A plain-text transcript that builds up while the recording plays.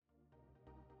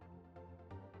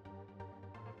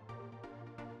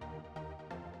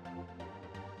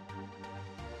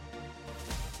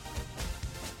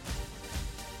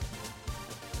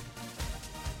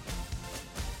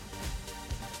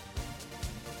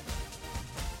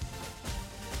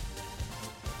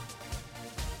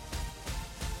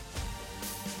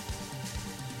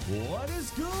What is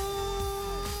good,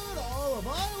 all of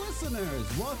our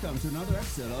listeners? Welcome to another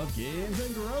episode of Games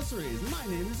and Groceries. My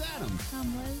name is Adam.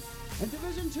 I'm Liz. And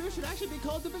Division 2 should actually be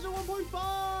called Division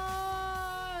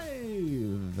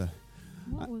 1.5.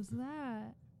 What was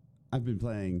that? I've been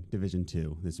playing Division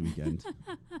 2 this weekend.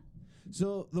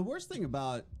 So the worst thing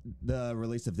about the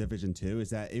release of Division 2 is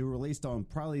that it released on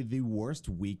probably the worst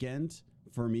weekend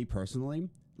for me personally.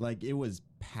 Like, it was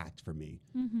packed for me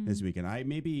this weekend. I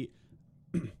maybe,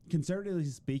 conservatively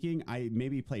speaking, I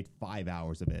maybe played 5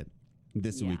 hours of it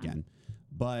this weekend.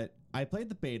 But I played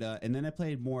the beta, and then I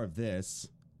played more of this.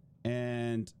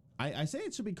 And I say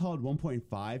it should be called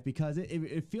 1.5 because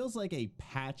it feels like a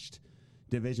patched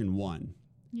Division 1.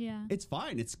 Yeah. It's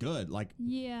fine. It's good. Like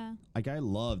I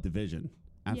love Division.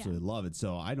 Absolutely love it.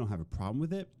 So I don't have a problem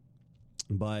with it.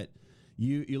 But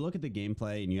you look at the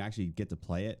gameplay and you actually get to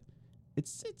play it.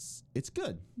 It's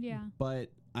good. Yeah.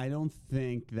 But I don't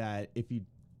think that if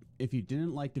you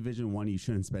didn't like Division 1, you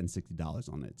shouldn't spend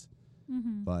 $60 on it.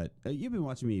 Mm-hmm. But you've been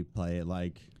watching me play it,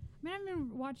 like. I mean, I've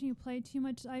been watching you play too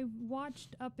much. I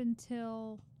watched up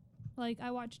until,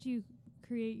 I watched you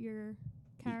create your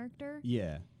character.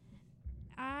 Yeah.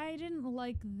 I didn't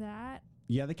like that.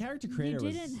 Yeah, the character creator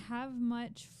You didn't have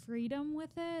much freedom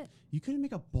with it. You couldn't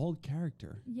make a bald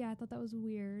character. Yeah, I thought that was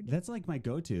weird. That's like my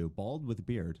go-to, bald with a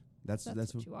beard. That's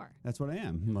what you are. That's what I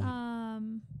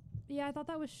am. Yeah, I thought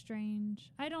that was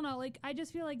strange. I don't know. I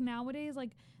just feel like nowadays,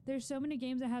 there's so many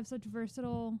games that have such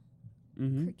versatile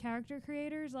character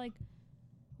creators.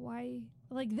 Why?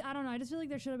 I don't know. I just feel like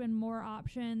there should have been more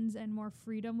options and more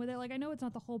freedom with it. I know it's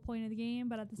not the whole point of the game,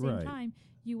 but at the same time,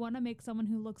 you want to make someone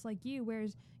who looks like you,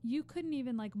 whereas you couldn't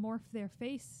even morph their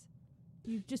face.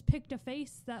 You just picked a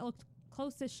face that looked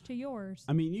closest to yours.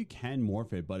 I mean, you can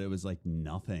morph it, but it was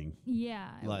nothing. Yeah,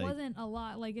 it wasn't a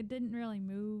lot. It didn't really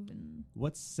move. And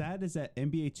what's sad is that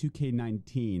NBA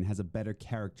 2K19 has a better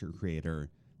character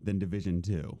creator than Division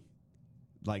 2.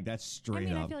 That's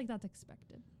straight up. I feel like that's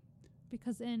expected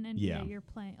because in NBA you're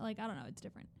playing. I don't know. It's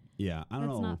different. Yeah, I don't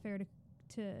know. That's not fair to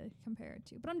compare it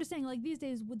to. But I'm just saying, these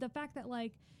days, with the fact that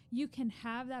you can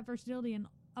have that versatility in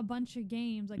a bunch of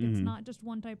games, it's not just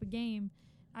one type of game.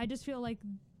 I just feel like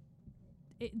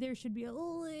there should be a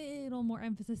little more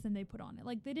emphasis than they put on it.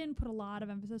 They didn't put a lot of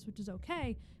emphasis, which is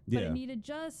okay, but it needed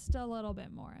just a little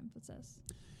bit more emphasis.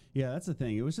 Yeah, that's the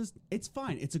thing. It's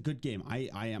fine. It's a good game.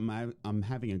 I'm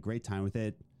having a great time with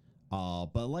it.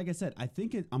 But like I said, I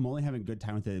think I'm only having a good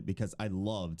time with it because I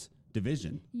loved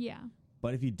Division. Yeah.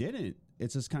 But if you didn't,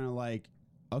 it's just kind of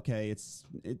okay,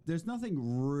 there's nothing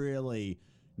really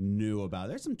new about it.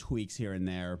 There's some tweaks here and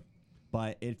there,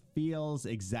 but it feels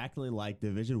exactly like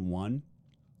Division 1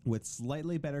 with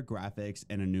slightly better graphics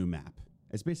and a new map.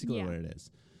 It's basically what it is.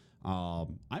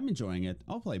 I'm enjoying it.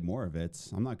 I'll play more of it.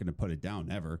 I'm not going to put it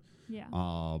down ever. Yeah.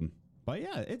 But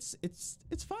yeah, it's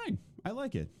fine. I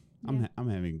like it. I'm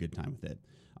having a good time with it.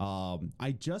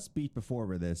 I just beat before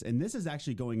with this, and this is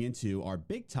actually going into our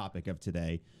big topic of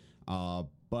today.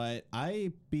 But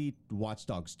I beat Watch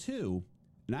Dogs 2,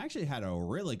 and I actually had a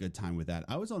really good time with that.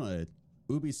 I was on a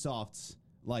Ubisoft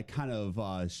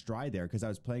stride there because I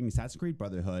was playing Assassin's Creed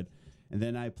Brotherhood, and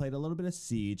then I played a little bit of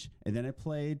Siege, and then I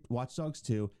played Watch Dogs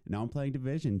 2, and now I'm playing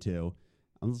Division 2.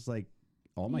 I'm just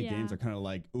all my games are kind of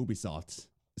like Ubisoft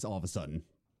all of a sudden.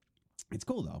 It's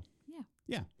cool though.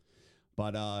 Yeah.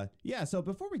 But so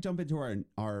before we jump into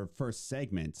our first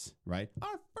segment, right?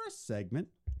 Our first segment.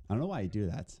 I don't know why you do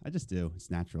that. I just do.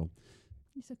 It's natural.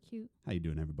 You're so cute. How you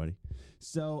doing, everybody?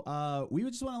 So we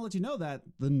just want to let you know that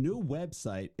the new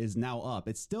website is now up.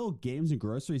 It's still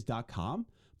gamesandgroceries.com,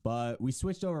 but we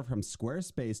switched over from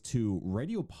Squarespace to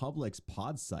Radio Public's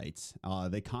pod site.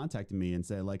 They contacted me and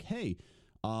said hey,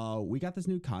 we got this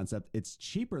new concept. It's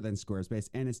cheaper than Squarespace,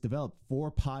 and it's developed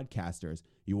for podcasters.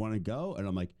 You want to go? And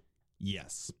I'm like,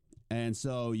 yes. And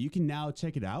so you can now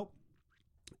check it out.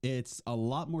 It's a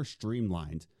lot more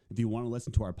streamlined. If you want to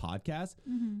listen to our podcast,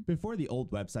 before the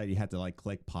old website, you had to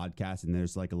click podcast and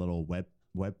there's a little web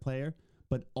player.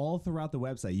 But all throughout the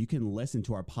website, you can listen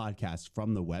to our podcast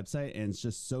from the website, and it's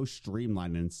just so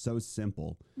streamlined and so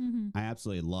simple. I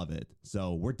absolutely love it.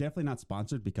 So we're definitely not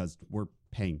sponsored because we're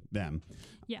paying them.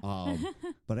 Yeah.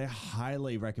 But I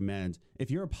highly recommend,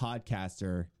 if you're a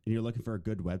podcaster and you're looking for a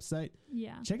good website,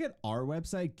 check out our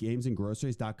website,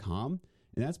 gamesandgroceries.com.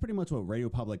 And that's pretty much what Radio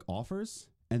Public offers.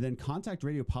 And then contact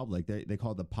Radio Public. They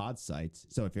call it the pod site.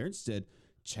 So if you're interested,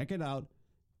 check it out.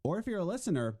 Or if you're a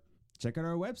listener, check out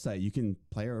our website. You can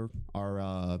play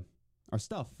our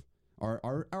stuff,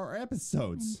 our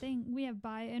episodes. We have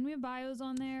bios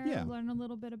on there. Yeah. Learn a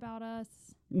little bit about us.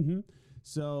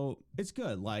 So it's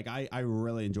good. I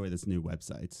really enjoy this new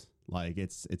website.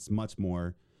 It's much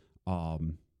more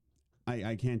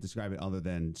I can't describe it other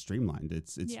than streamlined.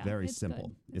 It's very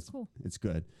simple. Good. It's cool. It's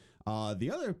good.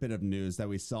 The other bit of news that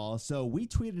we saw, so we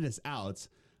tweeted this out.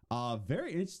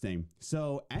 Very interesting.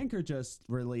 So Anchor just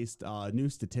released new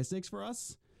statistics for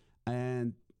us.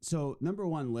 And so number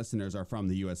one, listeners are from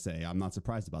the USA. I'm not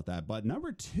surprised about that. But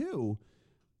number two,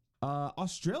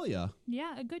 Australia.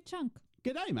 Yeah, a good chunk.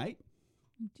 Good day, mate.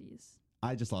 Jeez.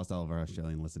 I just lost all of our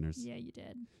Australian listeners. Yeah, you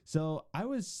did. So I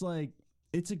was like,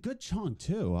 it's a good chunk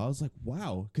too. I was like,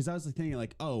 wow. Because I was like thinking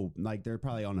like, oh, like they're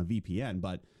probably on a VPN.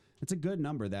 But it's a good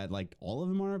number that like all of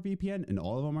them are on a VPN and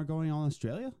all of them are going on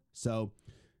Australia. So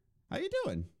how you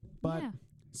doing? But yeah.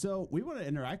 So we want to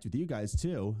interact with you guys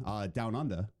too, down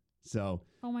under. So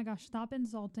oh my gosh, stop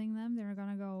insulting them. They're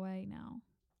gonna go away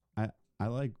now. I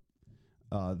like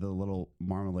the little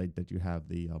marmalade that you have,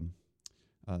 the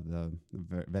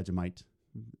Vegemite,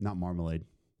 not marmalade,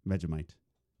 Vegemite.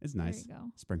 It's nice. There you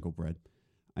go. Sprinkle bread.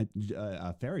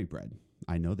 Fairy bread.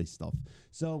 I know this stuff.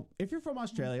 So if you're from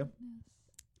Australia,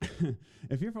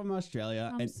 if you're from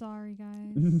Australia, I'm sorry,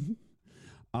 guys.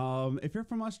 if you're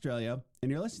from Australia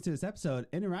and you're listening to this episode,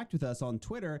 interact with us on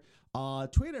Twitter.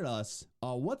 Tweet at us.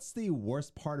 What's the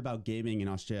worst part about gaming in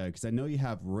Australia? Because I know you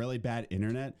have really bad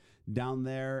internet down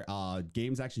there.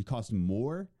 Games actually cost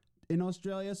more in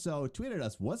Australia. So tweet at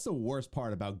us. What's the worst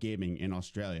part about gaming in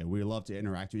Australia? We love to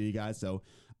interact with you guys. So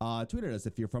tweet at us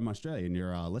if you're from Australia and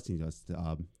you're listening to us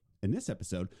in this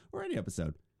episode or any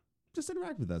episode. Just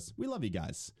interact with us. We love you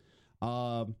guys.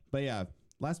 But yeah,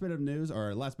 last bit of news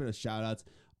or last bit of shout outs.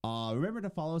 Remember to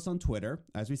follow us on Twitter.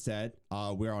 As we said,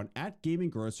 we're on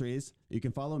 @GamingGroceries. You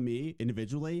can follow me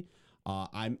individually.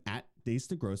 I'm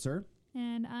 @DaceTheGrocer.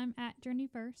 And I'm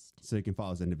 @JourneyFirst. So you can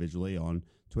follow us individually on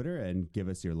Twitter and give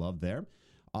us your love there.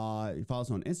 You follow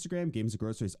us on Instagram, Games and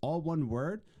Groceries, all one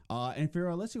word. And if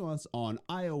you're listening to us on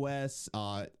iOS,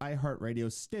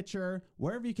 iHeartRadio, Stitcher,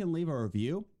 wherever you can leave a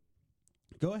review,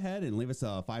 go ahead and leave us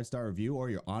a 5-star review or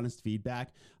your honest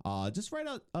feedback. Just write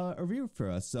out a review for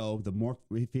us. So the more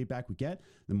feedback we get,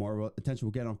 the more attention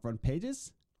we'll get on front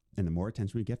pages, and the more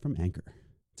attention we get from Anchor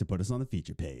to put us on the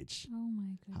feature page. Oh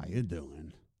my goodness. How you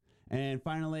doing? And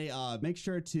finally, make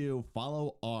sure to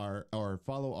follow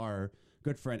our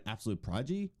good friend Absolute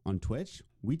Prodigy on Twitch.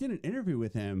 We did an interview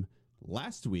with him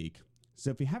last week.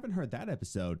 So if you haven't heard that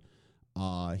episode,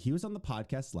 he was on the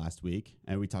podcast last week,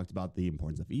 and we talked about the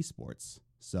importance of esports.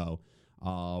 So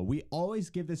we always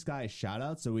give this guy a shout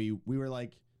out. So we were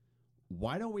like,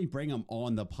 why don't we bring him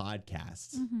on the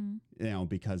podcast? Mm-hmm. You know,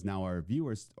 because now our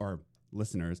viewers or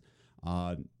listeners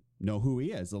know who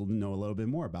he is. They'll know a little bit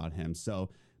more about him. So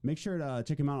make sure to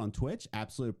check him out on Twitch,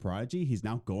 Absolute Prodigy. He's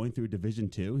now going through Division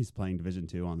 2. He's playing Division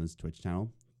 2 on his Twitch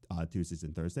channel Tuesdays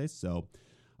and Thursdays. So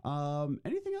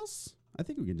anything else? I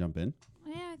think we can jump in.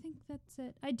 Yeah, I think that's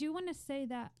it. I do want to say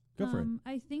that Go for it.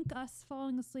 I think us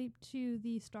falling asleep to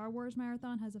the Star Wars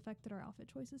marathon has affected our outfit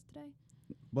choices today.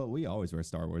 Well, we always wear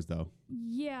Star Wars, though.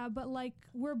 Yeah, but like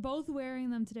we're both wearing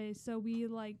them today, so we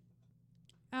like.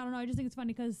 I don't know. I just think it's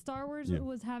funny because Star Wars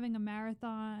was having a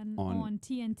marathon on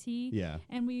TNT. Yeah.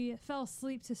 And we fell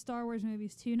asleep to Star Wars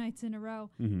movies 2 nights in a row.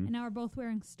 Mm-hmm. And now we're both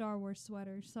wearing Star Wars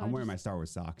sweaters. So I'm wearing my Star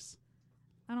Wars socks.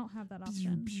 I don't have that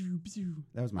option.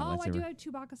 That was my lightsaber. I do have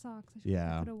Chewbacca socks.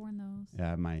 I could have worn those. Yeah, I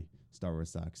have my Star Wars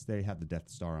socks. They have the Death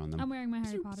Star on them. I'm wearing my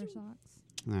Harry Potter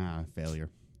socks. Failure.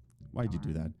 Why'd you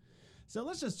do that? So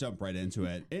let's just jump right into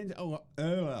it. And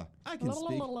I can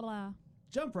speak.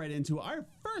 Jump right into our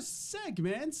first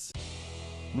segment.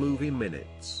 Movie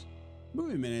Minutes.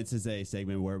 Movie Minutes is a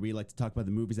segment where we like to talk about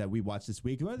the movies that we watched this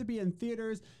week, whether it be in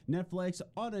theaters, Netflix,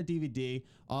 on a DVD,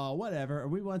 whatever. Or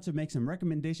we want to make some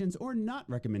recommendations or not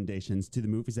recommendations to the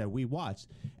movies that we watched.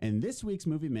 And this week's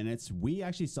Movie Minutes, we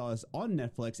actually saw this on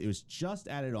Netflix. It was just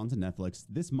added onto Netflix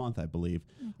this month, I believe.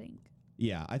 I think.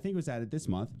 Yeah, I think it was added this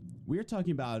month. We're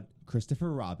talking about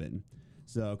Christopher Robin.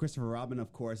 So Christopher Robin,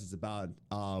 of course, is about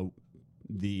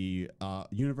the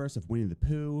universe of Winnie the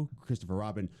Pooh. Christopher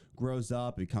Robin grows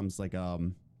up, becomes like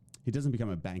he doesn't become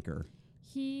a banker.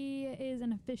 He is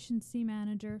an efficiency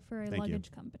manager for a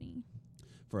luggage company.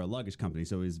 For a luggage company,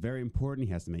 so he's very important.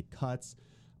 He has to make cuts.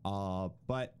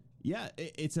 But yeah,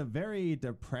 it's a very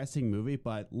depressing movie.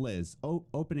 But Liz,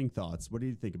 opening thoughts. What do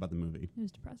you think about the movie? It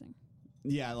was depressing.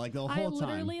 Yeah, like the whole time. I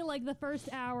literally, like the first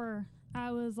hour,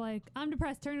 I was like, I'm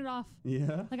depressed, turn it off.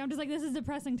 Yeah. Like, I'm just like, this is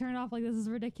depressing, turn it off. Like, this is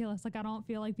ridiculous. Like, I don't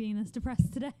feel like being this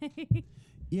depressed today.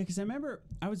 Yeah, because I remember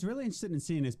I was really interested in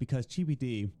seeing this because Chibi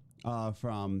D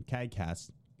from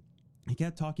CADcast, he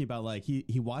kept talking about, like,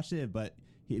 he watched it, but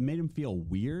it made him feel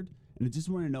weird. And I just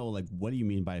want to know, like, what do you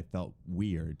mean by it felt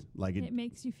weird? Like it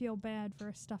makes you feel bad for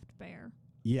a stuffed bear.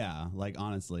 Yeah, like,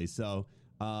 honestly. So,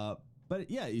 But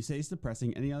yeah, you say it's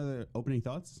depressing. Any other opening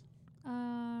thoughts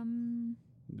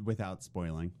without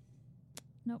spoiling?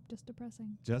 Nope, just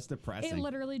depressing. Just depressing. It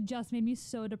literally just made me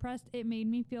so depressed. It made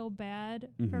me feel bad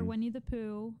for Winnie the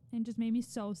Pooh and just made me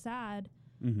so sad.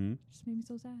 Just made me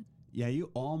so sad. Yeah,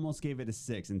 you almost gave it a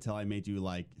 6 until I made you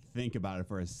like think about it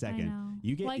for a second. I know.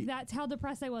 You get like that's how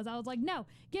depressed I was. I was like, no,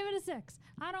 give it a 6.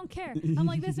 I don't care. I'm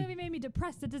like, this movie made me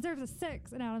depressed. It deserves a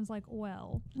 6. And Adam's like,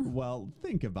 well. Well,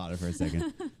 think about it for a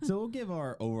second. So we'll give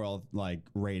our overall like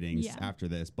ratings after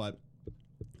this. But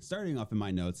starting off in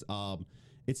my notes,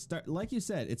 like you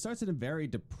said, it starts in a very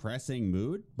depressing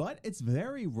mood, but it's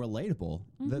very relatable.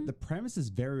 The premise is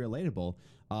very relatable.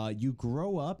 You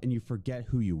grow up and you forget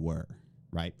who you were.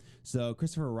 Right. So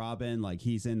Christopher Robin, like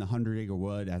he's in the 100-Acre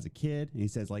Wood as a kid. And he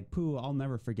says like, Pooh, I'll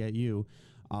never forget you.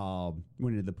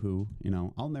 Winnie the Pooh,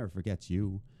 I'll never forget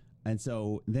you. And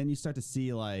so then you start to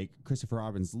see like Christopher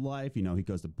Robin's life. He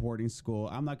goes to boarding school.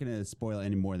 I'm not going to spoil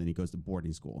any more than he goes to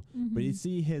boarding school. But you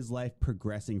see his life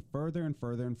progressing further and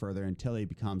further and further until he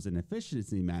becomes an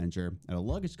efficiency manager at a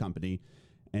luggage company.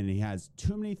 And he has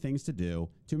too many things to do,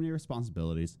 too many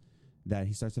responsibilities, that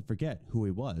he starts to forget who he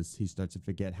was. He starts to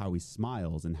forget how he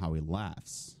smiles and how he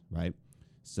laughs, right?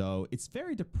 So it's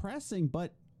very depressing,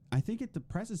 but I think it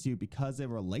depresses you because it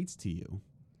relates to you.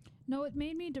 No, what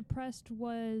made me depressed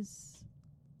was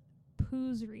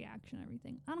Pooh's reaction and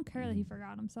everything. I don't care that he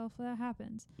forgot himself. That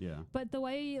happens. Yeah. But the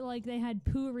way like they had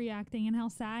Pooh reacting and how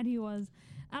sad he was,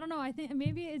 I don't know. I think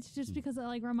maybe it's just because it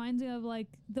like reminds me of like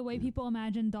the way people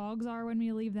imagine dogs are when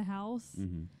we leave the house.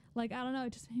 Like, I don't know.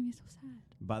 It just made me so sad.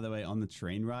 By the way, on the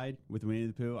train ride with Winnie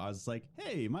the Pooh, I was like,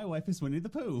 hey, my wife is Winnie the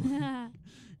Pooh.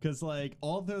 Because, like,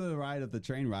 all through the ride of the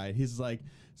train ride, he's like,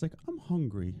 I'm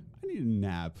hungry. I need a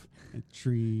nap. A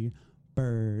tree,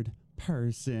 bird,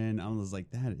 person. I was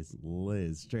like, that is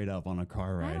Liz straight up on a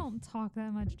car ride. I don't talk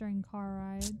that much during car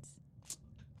rides.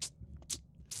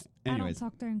 Anyways. I don't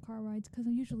talk during car rides because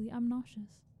usually I'm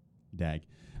nauseous. Dag.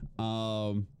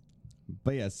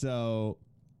 But yeah, so...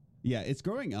 Yeah, it's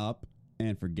growing up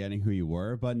and forgetting who you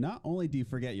were, but not only do you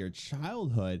forget your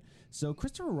childhood, so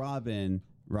Christopher Robin,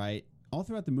 right, all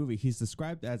throughout the movie, he's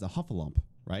described as a Huffalump,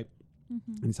 right? And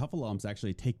these Huffalumps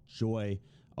actually take joy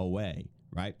away,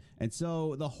 right? And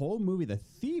so the whole movie, the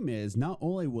theme is not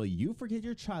only will you forget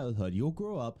your childhood, you'll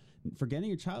grow up forgetting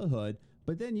your childhood,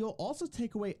 but then you'll also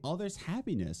take away others'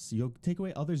 happiness. You'll take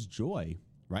away others' joy,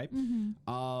 right?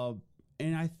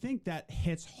 And I think that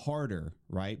hits harder,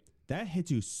 right? That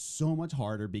hits you so much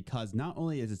harder because not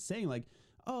only is it saying like,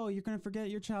 oh, you're going to forget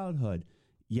your childhood.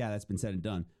 Yeah, that's been said and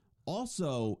done.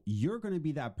 Also, you're going to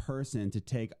be that person to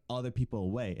take other people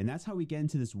away. And that's how we get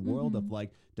into this world of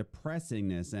like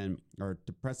depressingness or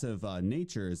depressive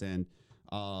natures and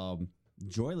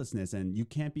joylessness. And you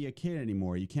can't be a kid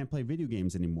anymore. You can't play video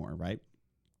games anymore, right?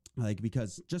 Like,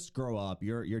 because just grow up,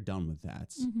 you're done with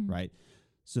that, right?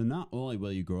 So not only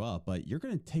will you grow up, but you're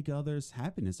going to take others'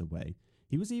 happiness away.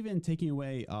 He was even taking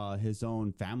away his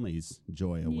own family's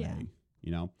joy away,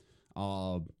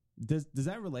 Does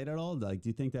that relate at all? Like, do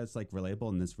you think that's like relatable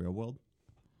in this real world?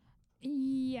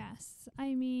 Yes.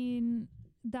 I mean,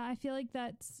 I feel like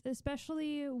that's,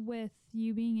 especially with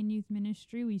you being in youth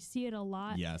ministry, we see it a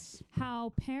lot. Yes.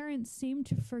 How parents seem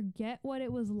to forget what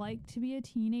it was like to be a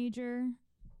teenager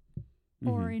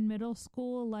or in middle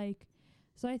school. Like,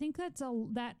 so I think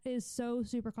that is so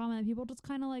super common that people just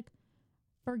kind of like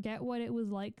forget what it was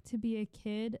like to be a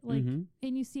kid. Like, and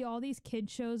you see all these kid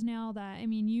shows now that, I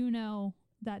mean,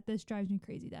 that this drives me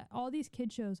crazy, that all these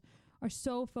kid shows are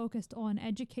so focused on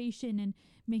education and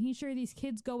making sure these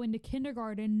kids go into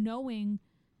kindergarten knowing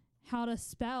how to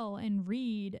spell and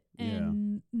read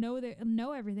and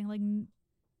know everything. Like,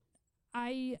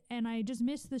 I just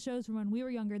miss the shows from when we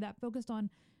were younger that focused on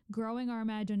growing our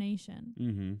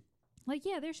imagination. Like,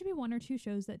 yeah, there should be 1 or 2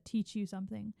 shows that teach you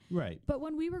something. Right. But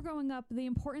when we were growing up, the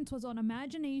importance was on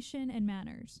imagination and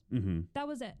manners. That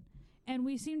was it. And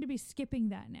we seem to be skipping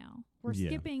that now. We're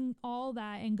skipping all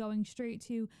that and going straight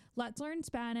to, let's learn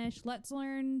Spanish, let's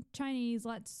learn Chinese,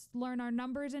 let's learn our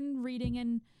numbers and reading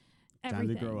and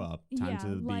everything. Time to grow up. Time to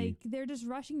be... like, they're just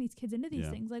rushing these kids into these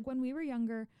things. Like, when we were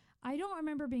younger, I don't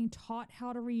remember being taught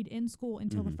how to read in school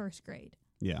until the 1st grade.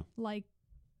 Yeah. Like,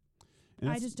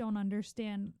 I just don't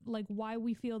understand, like, why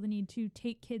we feel the need to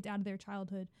take kids out of their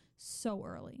childhood so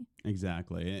early.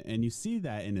 Exactly. And you see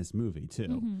that in this movie,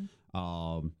 too.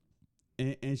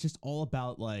 And it's just all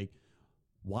about, like,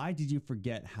 why did you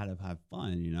forget how to have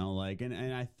fun, Like,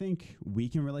 and I think we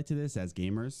can relate to this as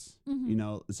gamers.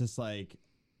 It's just like,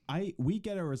 we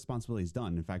get our responsibilities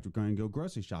done. In fact, we're going to go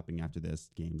grocery shopping after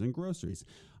this, games and groceries.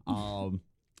 He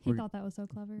thought that was so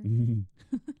clever.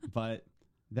 But...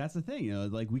 That's the thing,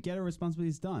 like we get our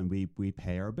responsibilities done. We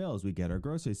pay our bills, we get our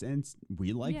groceries, and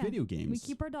we like Yeah. video games. We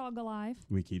keep our dog alive.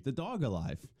 We keep the dog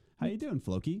alive. How you doing,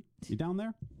 Floki? You down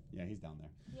there? Yeah, he's down there.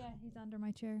 Yeah, he's under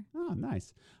my chair. Oh,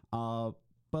 nice.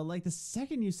 But like the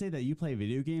second you say that you play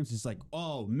video games, it's like,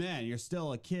 oh man, you're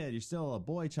still a kid, you're still a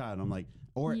boy child. I'm like,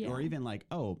 or even like,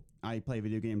 oh, I play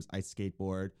video games, I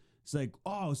skateboard. It's like,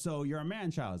 oh, so you're a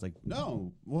man child. It's like,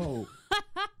 no, whoa.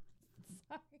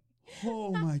 Sorry.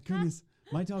 Oh my goodness.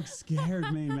 My dog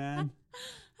scared me, man.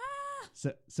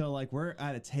 So like we're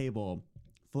at a table.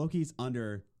 Floki's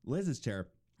under Liz's chair,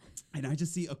 and I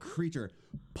just see a creature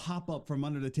pop up from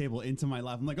under the table into my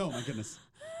lap. I'm like, oh my goodness.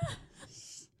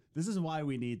 This is why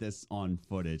we need this on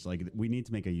footage. Like we need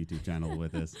to make a YouTube channel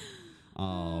with this.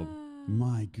 Oh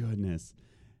my goodness.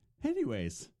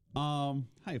 Anyways,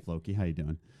 hi Floki, how you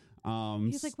doing?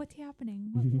 He's like, what's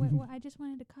happening? What, I just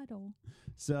wanted to cuddle.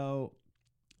 So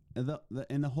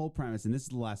in the whole premise, and this is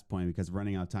the last point because we're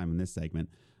running out of time in this segment,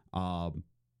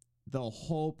 the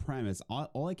whole premise,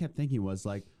 all I kept thinking was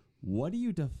like, what do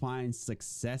you define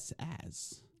success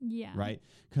as? Yeah. Right?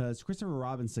 Because Christopher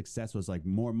Robin's success was like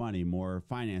more money, more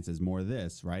finances, more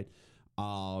this, right?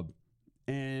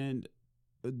 And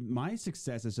my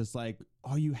success is just like,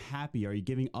 are you happy? Are you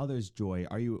giving others joy?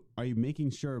 Are you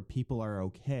making sure people are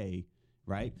okay?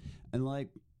 Right? And like,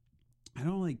 I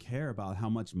don't really care about how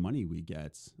much money we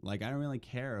get. Like, I don't really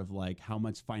care of like how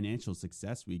much financial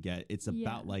success we get. It's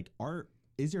about like,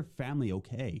 is your family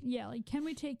okay? Yeah, like can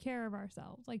we take care of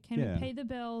ourselves? Like can we pay the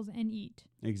bills and eat?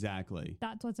 Exactly.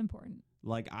 That's what's important.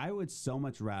 Like I would so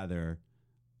much rather,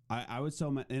 I would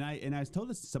so much, and I told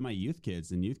this to some of my youth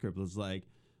kids in youth group, was like,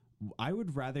 I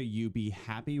would rather you be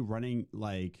happy running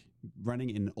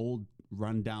an old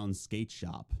rundown skate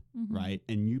shop, right?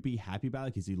 And you be happy about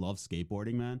it because you love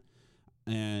skateboarding, man.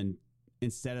 And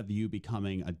instead of you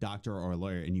becoming a doctor or a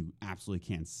lawyer and you absolutely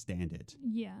can't stand it.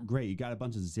 Yeah. Great. You got a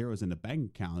bunch of zeros in the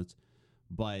bank account,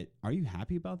 but are you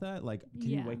happy about that? Like, can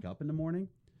you wake up in the morning?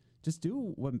 Just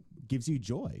do what gives you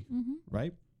joy,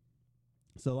 right?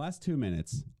 So the last 2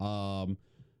 minutes,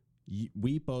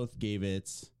 we both gave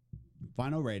it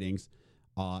final ratings,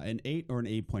 an 8 or an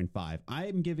 8.5.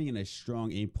 I'm giving it a strong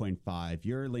 8.5.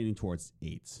 You're leaning towards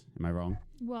 8. Am I wrong?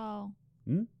 Well,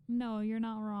 no, you're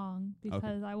not wrong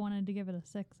because I wanted to give it a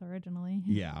 6 originally.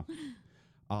 Yeah.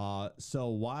 So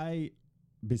why,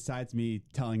 besides me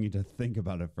telling you to think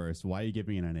about it first, why are you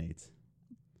giving it an 8?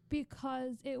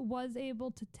 Because it was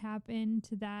able to tap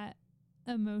into that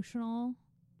emotional,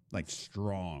 like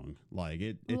strong, like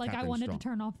it like I wanted to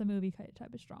turn off the movie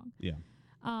type of strong. Yeah.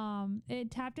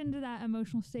 It tapped into that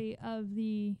emotional state of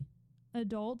the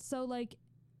adults. So like,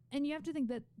 and you have to think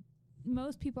that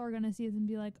most people are going to see it and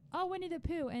be like, oh, Winnie the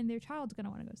Pooh, and their child's going to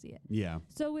want to go see it. Yeah.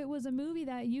 So it was a movie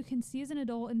that you can see as an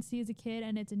adult and see as a kid,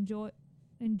 and it's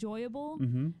enjoyable.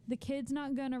 The kid's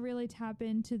not going to really tap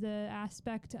into the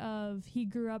aspect of he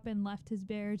grew up and left his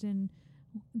bears, and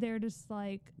they're just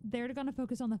like, they're going to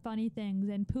focus on the funny things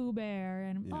and Pooh Bear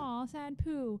and aw, sad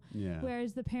Pooh. Yeah.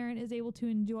 Whereas the parent is able to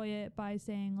enjoy it by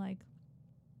saying like,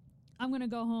 I'm going to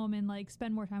go home and like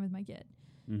spend more time with my kid.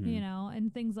 You know,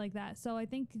 and things like that. So I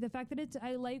think the fact that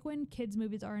I like when kids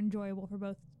movies are enjoyable for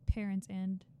both parents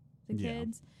and the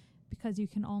kids, because you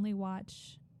can only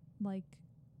watch like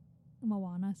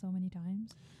Moana so many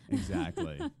times.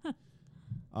 Exactly.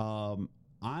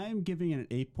 I'm giving it an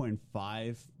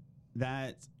 8.5.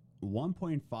 That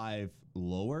 1.5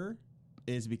 lower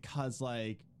is because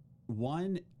like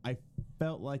one, I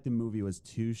felt like the movie was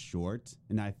too short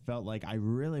and I felt like I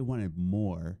really wanted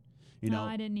more. You know,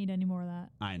 I didn't need any more of that.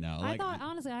 I know. I thought,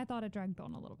 honestly, I thought it dragged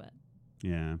on a little bit.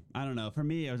 Yeah. I don't know. For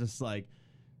me, it was just like,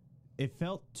 it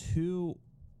felt too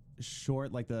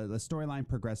short. Like the storyline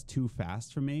progressed too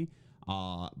fast for me.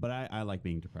 But I like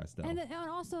being depressed though. And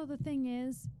also the thing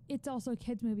is, it's also a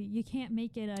kids movie. You can't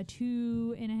make it a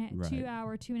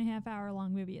 2.5 hour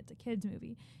long movie. It's a kids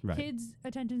movie. Right. Kids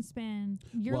attention span.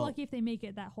 You're lucky if they make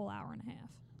it that whole hour and a half.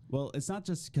 Well, it's not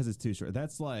just because it's too short.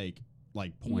 That's like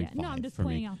 0.5. No, I'm just for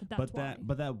pointing me. out that's why.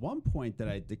 But that one point that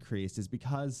I decreased is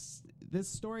because this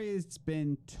story has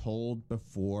been told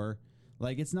before.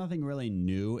 Like it's nothing really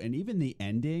new, and even the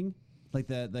ending, like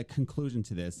the conclusion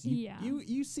to this,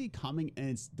 you see coming,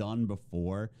 and it's done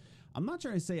before. I'm not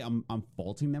trying to say I'm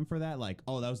faulting them for that. Like,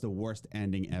 oh, that was the worst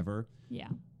ending ever. Yeah.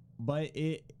 But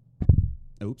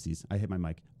oopsies, I hit my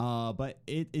mic. But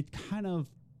it kind of.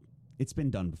 It's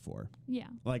been done before. Yeah.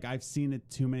 Like I've seen it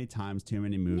too many times, too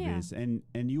many movies. Yeah.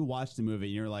 And you watch the movie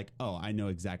and you're like, oh, I know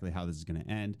exactly how this is going to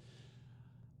end.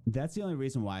 That's the only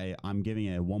reason why I'm giving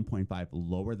it a 1.5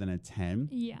 lower than a 10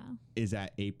 Yeah. is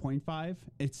at 8.5.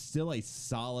 It's still a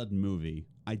solid movie.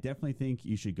 I definitely think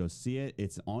you should go see it.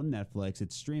 It's on Netflix.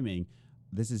 It's streaming.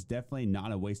 This is definitely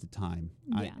not a waste of time.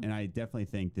 Yeah. I definitely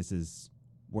think this is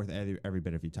worth every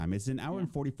bit of your time. It's an hour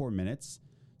and 44 minutes,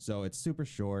 so it's super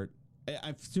short.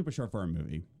 Super short for a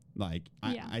movie. Like,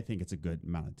 I think it's a good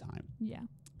amount of time. Yeah.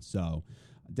 So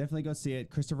definitely go see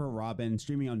it. Christopher Robin,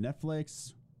 streaming on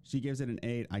Netflix. She gives it an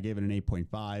 8. I gave it an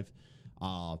 8.5.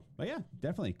 But yeah,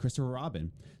 definitely Christopher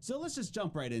Robin. So let's just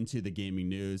jump right into the gaming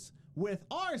news with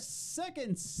our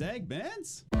second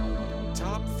segment.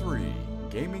 Top 3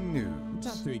 Gaming News.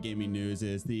 Top 3 gaming news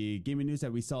is the gaming news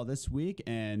that we saw this week,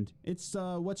 and it's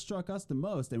what struck us the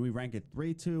most, and we rank it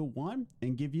 3, 2, 1,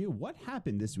 and give you what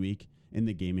happened this week in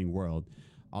the gaming world.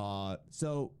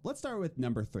 So let's start with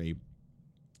number 3.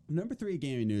 Number 3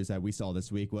 gaming news that we saw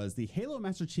this week was the Halo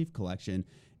Master Chief Collection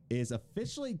is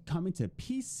officially coming to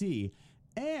PC,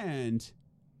 and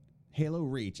Halo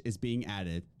Reach is being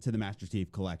added to the Master Chief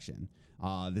Collection.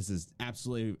 This is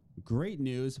absolutely great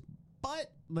news,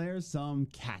 but there's some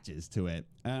catches to it.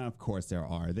 And of course there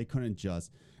are. They couldn't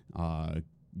just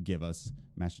give us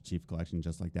Master Chief Collection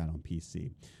just like that on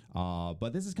PC.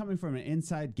 But this is coming from an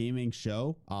Inside Gaming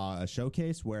show, a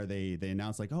showcase where they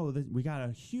announced like, oh, we got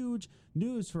a huge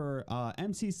news for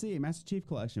MCC, Master Chief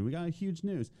Collection. We got a huge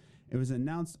news. It was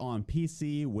announced on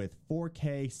PC with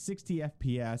 4K, 60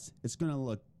 FPS. It's going to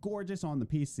look gorgeous on the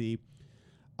PC.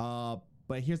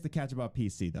 But here's the catch about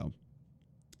PC, though.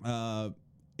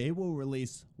 It will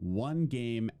release one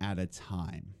game at a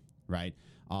time, right?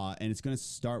 And it's going to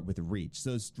start with Reach.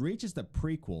 So Reach is the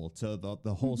prequel to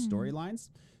the whole storylines.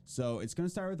 So it's going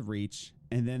to start with Reach,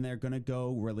 and then they're going to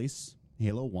go release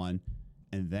Halo 1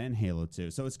 and then Halo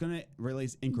 2. So it's going to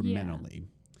release incrementally.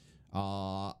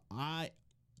 I'm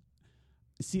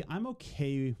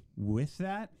okay with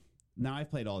that. Now, I've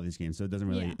played all these games, so it doesn't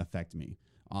really affect me.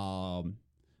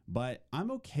 But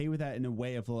I'm okay with that in a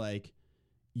way of like,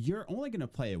 you're only going to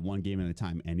play it one game at a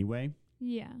time anyway.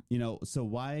 Yeah. You know, so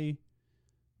why?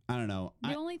 I don't know.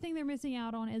 The only thing they're missing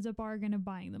out on is a bargain of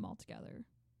buying them all together.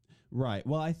 Right.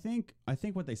 Well, I think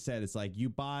what they said is like you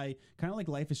buy kind of like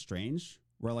Life is Strange,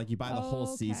 where like you buy the whole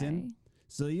season.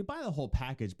 So you buy the whole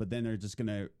package, but then they're just going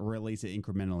to release it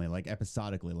incrementally, like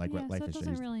episodically, like Life is Strange. So it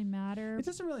doesn't really matter. It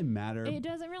doesn't really matter. It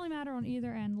doesn't really matter on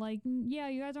either end. Like, yeah,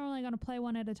 you guys are only going to play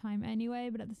one at a time anyway,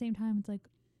 but at the same time, it's like,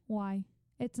 why?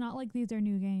 It's not like these are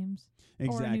new games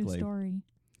or a new story.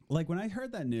 Like when I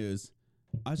heard that news,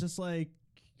 I was just like,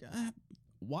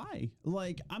 why?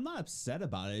 Like, I'm not upset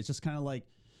about it. It's just kind of like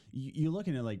you look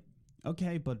at it like,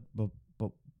 okay, but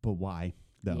why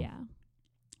though? Yeah.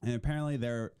 And apparently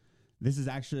this is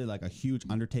actually like a huge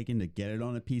undertaking to get it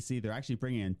on a PC. They're actually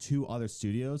bringing in 2 other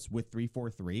studios with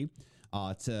 343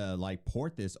 to like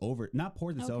port this over. Not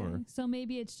port this over. So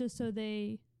maybe it's just so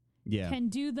they can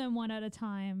do them one at a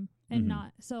time and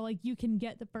not so like you can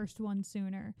get the first one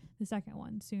sooner, the second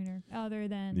one sooner, other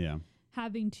than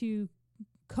having to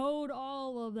code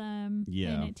all of them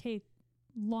and it take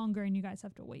longer and you guys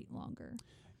have to wait longer.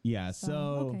 Yeah.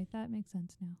 So okay, that makes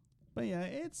sense now. But yeah,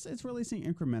 it's releasing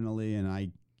incrementally, and I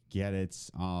get it.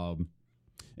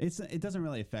 It doesn't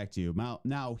really affect you.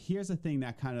 Now, here's the thing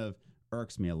that kind of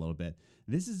irks me a little bit.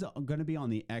 This is going to be on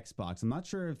the Xbox. I'm not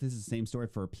sure if this is the same story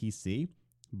for PC,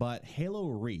 but Halo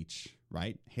Reach,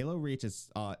 right? Halo Reach is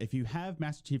if you have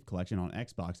Master Chief Collection on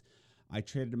Xbox. I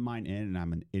traded mine in, and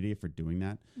I'm an idiot for doing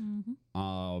that.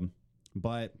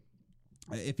 But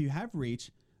if you have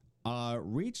Reach,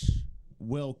 Reach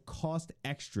will cost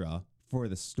extra for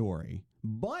the story,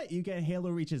 but you get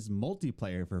Halo Reach's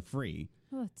multiplayer for free.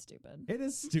 Oh, that's stupid. It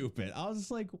is stupid. I was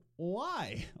just like,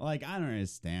 why? Like, I don't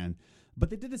understand. But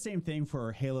they did the same thing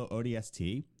for Halo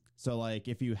ODST. So like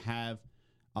if you had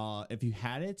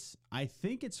it, I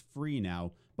think it's free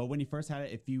now, but when you first had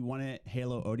it, if you wanted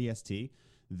Halo ODST,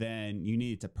 then you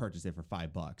needed to purchase it for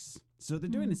 $5. So they're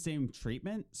doing the same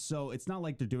treatment. So it's not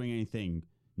like they're doing anything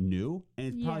new, and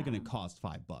it's probably going to cost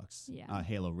 $5.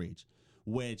 Halo Reach,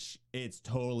 which it's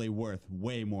totally worth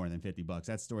way more than $50.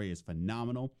 That story is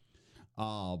phenomenal.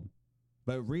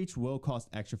 But Reach will cost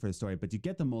extra for the story, but you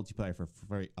get the multiplayer for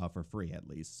free at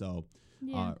least. So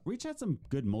Reach had some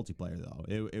good multiplayer though.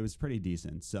 It was pretty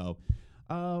decent. So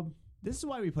this is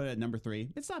why we put it at number 3.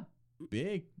 It's not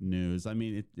big news. I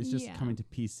mean, it's just coming to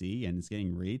PC and it's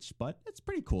getting Reach, but it's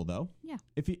pretty cool though. Yeah.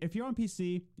 If you're on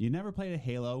PC, you never played a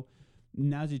Halo,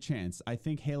 now's your chance. I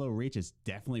think Halo Reach is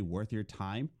definitely worth your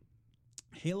time.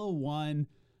 Halo 1,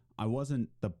 I wasn't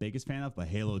the biggest fan of, but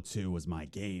Halo 2 was my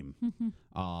game.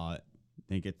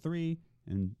 They get 3,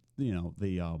 and you know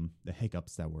the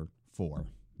hiccups that were 4.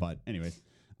 But anyways,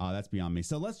 That's beyond me.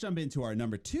 So let's jump into our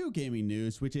number 2 gaming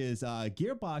news, which is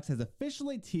Gearbox has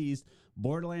officially teased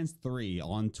Borderlands 3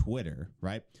 on Twitter,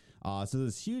 right? So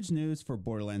this is huge news for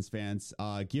Borderlands fans.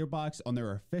 Gearbox on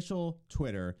their official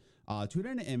Twitter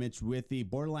tweeted an image with the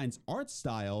Borderlands art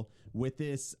style with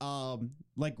this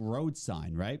like road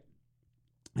sign, right?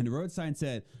 And the road sign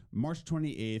said March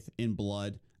 28th in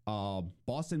blood,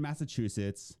 Boston,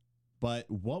 Massachusetts. But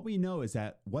what we know is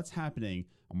that what's happening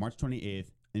on March 28th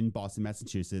in Boston,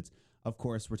 Massachusetts, of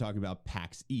course, we're talking about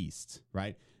PAX East,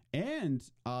 right? And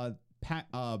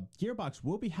Gearbox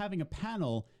will be having a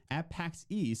panel at PAX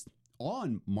East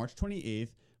on March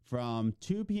 28th from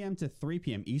 2 p.m. to 3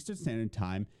 p.m. Eastern Standard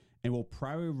Time, and will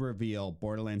probably reveal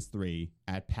Borderlands 3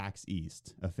 at PAX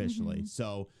East officially. Mm-hmm.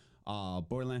 So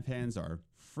Borderlands fans are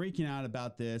freaking out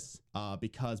about this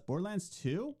because Borderlands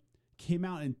 2 came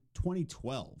out in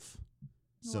 2012.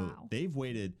 So Wow. they've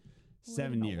waited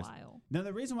 7 years. While. Now,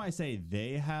 the reason why I say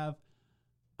they have,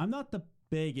 I'm not the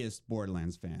biggest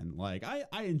Borderlands fan. Like,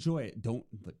 I enjoy it.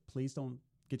 Please don't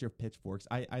get your pitchforks.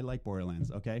 I like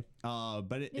Borderlands, okay?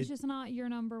 But It's just not your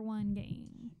number 1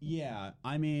 game. yeah,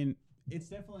 I mean, it's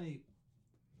definitely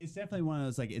one of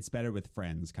those, like, it's better with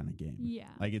friends kind of game. Yeah.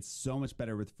 Like, it's so much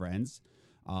better with friends.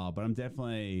 But I'm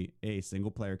definitely a single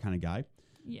player kind of guy.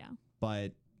 Yeah.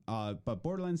 But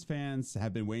Borderlands fans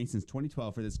have been waiting since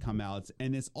 2012 for this to come out,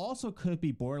 and this also could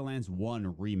be Borderlands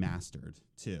 1 remastered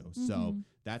too. So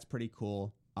that's pretty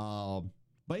cool.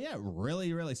 But yeah,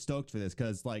 really, really stoked for this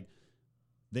because like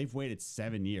they've waited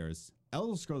 7 years.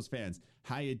 Elder Scrolls fans,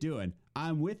 how you doing?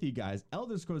 I'm with you guys.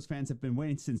 Elder Scrolls fans have been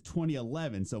waiting since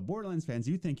 2011. So Borderlands fans,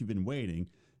 you think you've been waiting?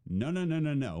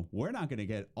 No. We're not going to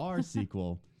get our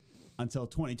sequel until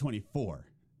 2024.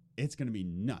 It's going to be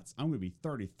nuts. I'm going to be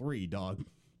 33, dog.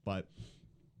 But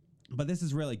this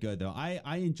is really good, though.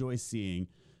 I enjoy seeing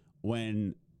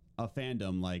when a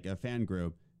fandom, like a fan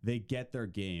group, they get their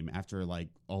game after like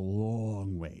a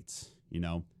long wait. You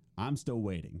know, I'm still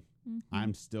waiting.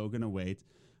 I'm still going to wait.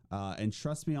 And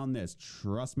trust me on this.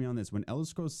 When Elder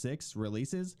Scrolls 6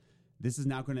 releases, this is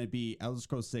now going to be Elder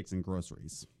Scrolls 6 in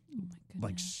groceries. Oh my goodness.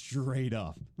 Like straight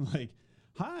up. Like,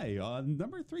 hi,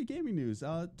 number 3 gaming news.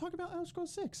 Talk about Elder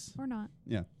Scrolls 6. Or not.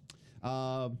 Yeah.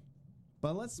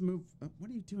 But let's move.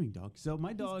 What are you doing, dog? So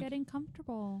my dog. He's getting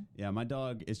comfortable. Yeah, my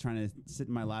dog is trying to sit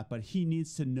in my lap, but he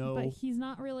needs to know. But he's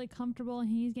not really comfortable, and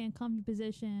he's getting comfy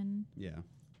position. Yeah.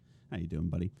 How you doing,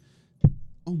 buddy?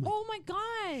 Oh my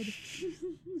God!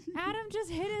 Adam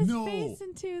just hit his face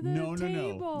into the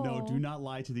table. No, do not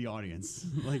lie to the audience.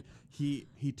 Like he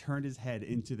turned his head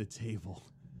into the table.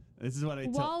 This is what I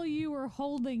While you were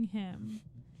holding him,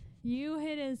 you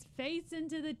hit his face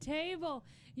into the table.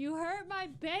 You hurt my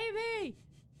baby.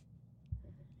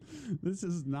 This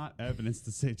is not evidence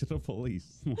to say to the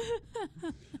police.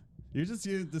 You're just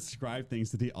here to describe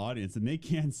things to the audience, and they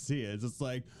can't see it. It's just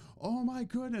like, oh my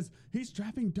goodness, he's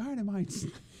dropping dynamite.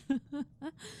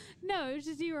 No, it was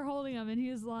just you were holding him, and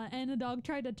he was like, and the dog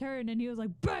tried to turn, and he was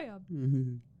like,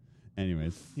 bam.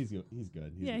 Anyways, he's good. He's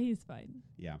good. He's fine.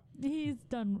 Yeah. He's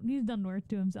done work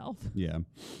to himself. Yeah.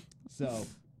 So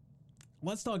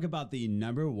let's talk about the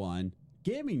number 1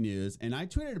 gaming news. And I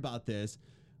tweeted about this.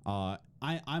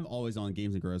 I'm always on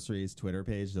Games and Groceries Twitter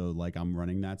page, so like I'm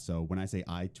running that. So when I say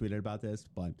I tweeted about this,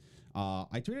 but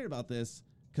I tweeted about this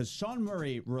because Sean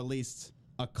Murray released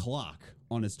a clock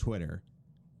on his Twitter.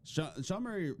 Sean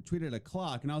Murray tweeted a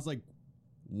clock, and I was like,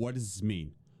 what does this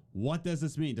mean? What does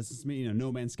this mean? Does this mean a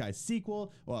No Man's Sky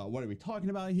sequel? Well, what are we talking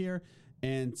about here?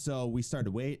 And so we started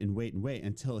to wait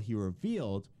until he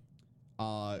revealed.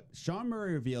 Sean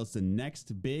Murray reveals the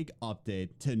next big update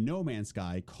to No Man's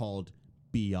Sky called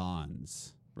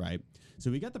Beyonds, right?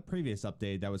 So we got the previous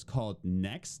update that was called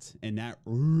Next, and that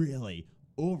really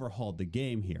overhauled the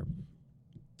game here.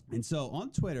 And so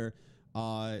on Twitter,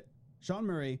 Sean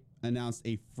Murray announced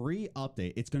a free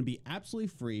update. It's going to be absolutely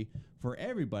free for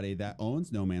everybody that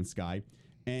owns No Man's Sky,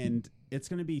 and it's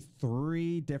going to be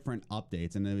 3 different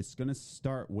updates, and it's going to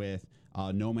start with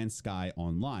No Man's Sky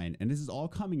Online, and this is all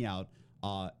coming out.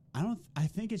 I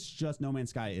think it's just No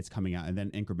Man's Sky. It's coming out, and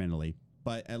then incrementally.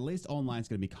 But at least Online is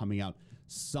going to be coming out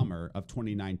summer of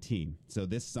 2019. So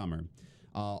this summer.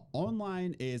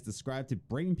 Online is described to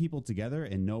bring people together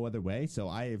in no other way. So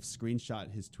I have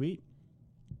screenshot his tweet.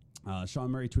 Sean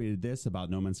Murray tweeted this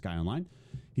about No Man's Sky Online.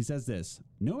 He says this: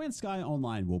 No Man's Sky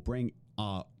Online will bring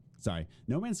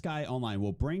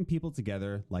people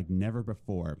together like never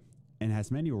before, and has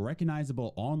many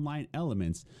recognizable online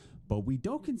elements, but we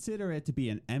don't consider it to be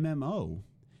an MMO.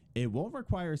 It won't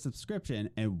require a subscription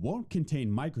and won't contain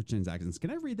microtransactions.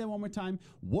 Can I read that one more time?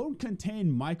 Won't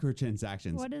contain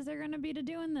microtransactions. What is there going to be to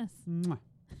do in this?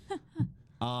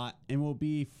 and will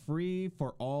be free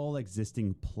for all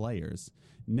existing players.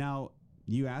 Now,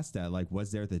 you asked that, like,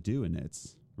 what's there to do in it,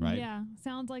 right? Yeah,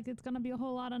 sounds like it's going to be a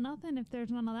whole lot of nothing if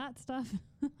there's none of that stuff.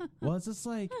 Well, it's just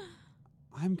like,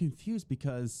 I'm confused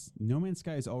because No Man's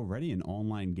Sky is already an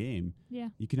online game. Yeah.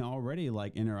 You can already,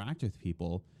 like, interact with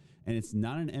people, and it's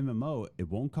not an MMO. It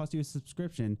won't cost you a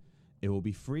subscription. It will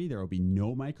be free. There will be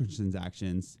no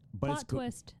microtransactions. But Plot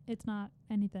twist, it's not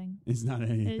anything. It's not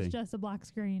anything. It's just a black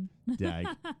screen. Dag.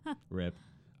 Rip.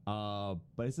 But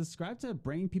it's described to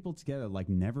bring people together like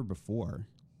never before.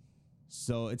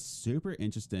 So it's super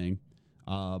interesting.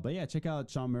 But yeah, check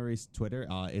out Sean Murray's Twitter.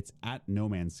 It's at No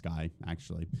Man's Sky,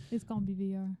 actually. It's going to be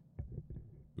VR.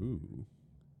 Ooh,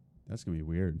 that's going to be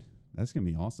weird. That's going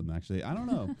to be awesome, actually. I don't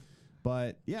know.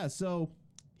 But yeah, so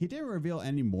he didn't reveal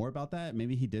any more about that.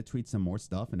 Maybe he did tweet some more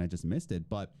stuff and I just missed it.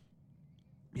 But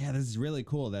yeah, this is really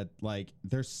cool that like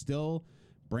they're still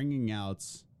bringing out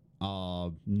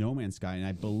No Man's Sky. And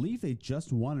I believe they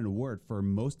just won an award for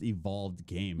most evolved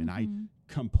game. And I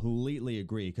completely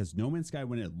agree because No Man's Sky,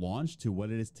 when it launched to what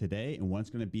it is today and what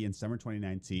it's going to be in summer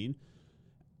 2019,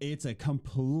 it's a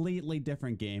completely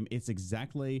different game. It's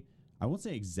exactly, I won't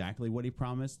say exactly what he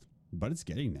promised, but it's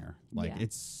getting there. Like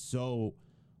it's so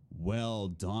well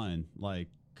done. Like,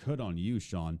 good on you,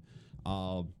 Sean.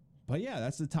 But yeah,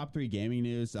 that's the top 3 gaming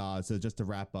news. So just to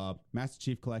wrap up, Master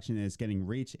Chief Collection is getting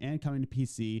reach and coming to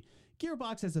PC.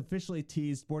 Gearbox has officially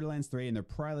teased Borderlands 3, and they're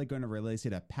probably going to release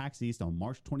it at PAX East on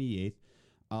March 28th.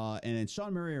 And then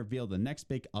Sean Murray revealed the next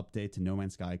big update to No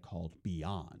Man's Sky called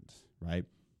Beyond, right?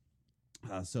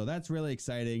 So that's really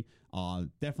exciting.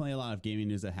 Definitely a lot of gaming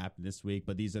news that happened this week,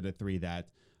 but these are the 3 that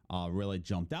really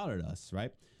jumped out at us,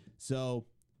 right? So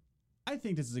I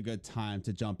think this is a good time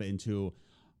to jump into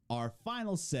our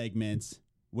final segment,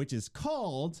 which is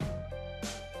called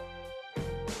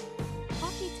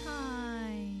Hockey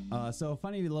time. So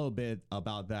funny little bit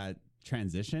about that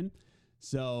transition.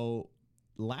 So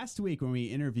last week when we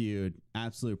interviewed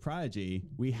Absolute Prodigy,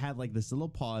 we had like this little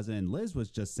pause and Liz was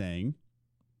just saying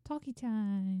Talkie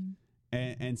time.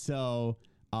 And so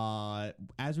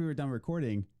as we were done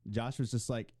recording, Josh was just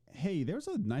like, hey, there's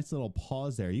a nice little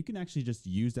pause there. You can actually just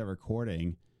use that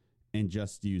recording and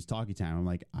just use talkie time. I'm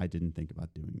like, I didn't think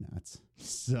about doing that.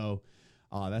 So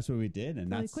that's what we did.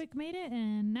 And Really that's quick made it,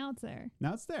 and now it's there.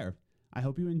 now it's there. I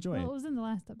hope you enjoy Well, it. it was in the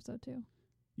last episode, too.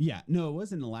 Yeah, no, it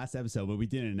wasn't in the last episode, but we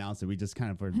didn't announce it. We just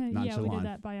kind of were nonchalant. Yeah, we did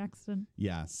that by accident.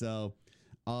 Yeah. So,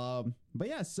 but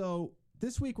yeah, so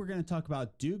this week we're going to talk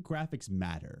about, do graphics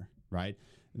matter, right?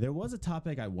 There was a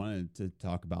topic I wanted to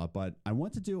talk about, but I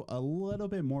want to do a little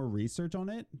bit more research on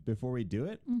it before we do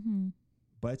it. Mm-hmm.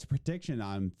 But it's a prediction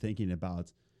I'm thinking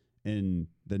about in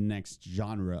the next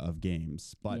genre of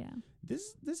games. But Yeah.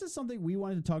 this is something we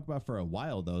wanted to talk about for a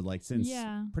while, though, like since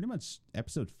pretty much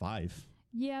episode 5.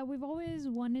 Yeah, we've always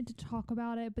wanted to talk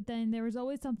about it, but then there was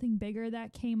always something bigger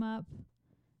that came up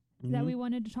that we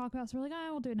wanted to talk about. So we're like,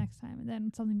 we'll do it next time. And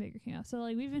then something bigger came up. So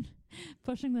like we've been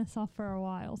pushing this off for a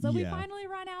while. So we finally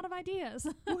ran out of ideas.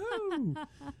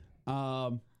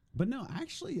 Woohoo! But no,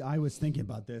 actually, I was thinking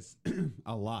about this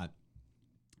a lot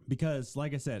because,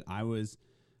 like I said, I was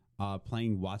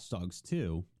playing Watch Dogs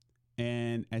 2.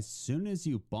 And as soon as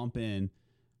you bump in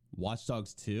Watch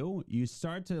Dogs 2, you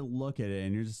start to look at it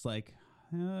and you're just like,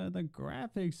 the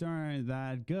graphics aren't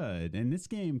that good. And this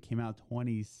game came out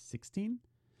 2016.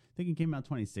 I think it came out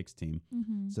 2016.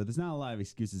 Mm-hmm. So there's not a lot of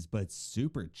excuses, but it's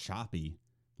super choppy.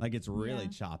 Like it's really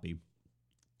choppy.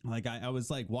 Like I was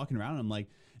like walking around and I'm like,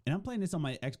 and I'm playing this on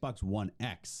my Xbox One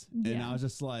X. And I was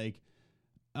just like,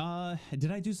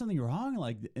 did I do something wrong?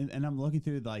 Like, and I'm looking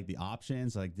through like the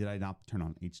options, like, did I not turn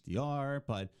on HDR?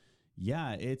 But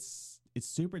yeah, it's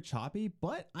super choppy,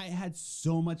 but I had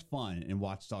so much fun in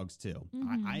Watch Dogs 2.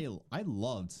 Mm-hmm. I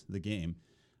loved the game.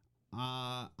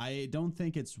 I don't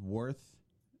think it's worth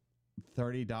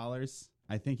 $30.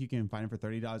 I think you can find it for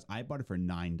 $30. I bought it for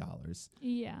 $9.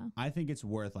 Yeah. I think it's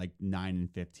worth like $9 and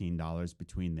 $15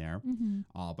 between there.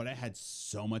 Mm-hmm. But I had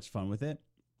so much fun with it.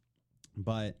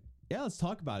 But yeah, let's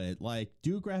talk about it. Like,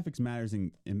 do graphics matter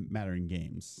in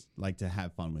games? Like to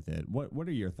have fun with it? What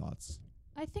are your thoughts?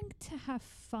 I think to have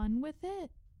fun with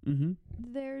it,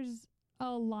 there's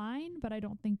a line, but I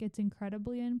don't think it's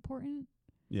incredibly important.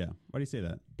 Yeah. Why do you say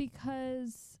that?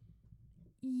 Because,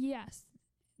 yes,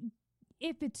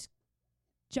 if it's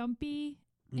jumpy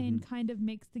and kind of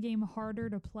makes the game harder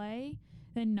to play,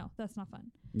 then no, that's not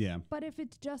fun. Yeah. But if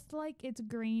it's just like it's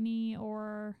grainy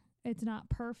or it's not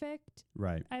perfect,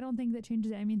 Right. I don't think that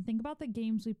changes it. I mean, think about the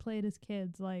games we played as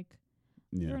kids. Like,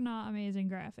 they're not amazing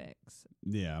graphics.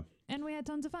 Yeah. And we had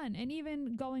tons of fun. And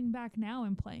even going back now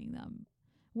and playing them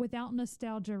without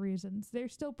nostalgia reasons, they're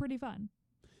still pretty fun.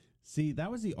 See,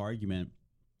 that was the argument.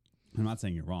 I'm not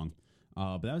saying you're wrong,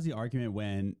 but that was the argument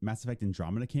when Mass Effect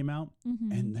Andromeda came out,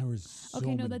 and there was so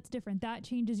Okay, no, many- that's different. That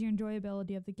changes your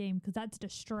enjoyability of the game because that's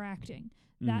distracting.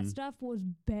 That stuff was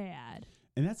bad.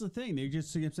 And that's the thing. They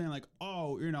just keep saying like,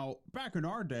 oh, back in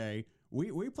our day,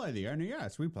 we played the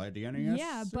NES. We played the NES.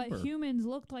 Yeah, Super. but humans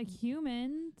looked like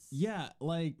humans. Yeah,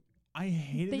 like I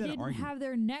hated They that didn't argument. have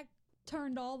their neck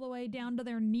turned all the way down to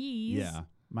their knees. Yeah,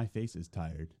 my face is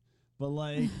tired. But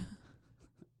like,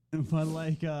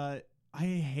 I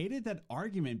hated that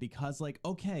argument because like,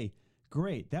 okay,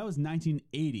 great. That was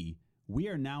 1980. We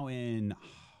are now in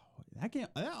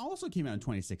that also came out in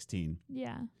 2016.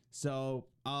 Yeah. So,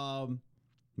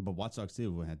 but Watch Dogs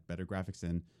 2 had better graphics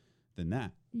than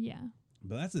that. Yeah.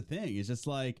 But that's the thing. It's just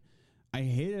like I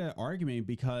hated that argument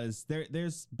because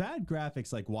there's bad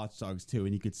graphics like Watch Dogs 2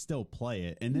 and you could still play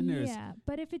it. And then there's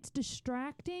but if it's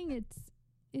distracting, it's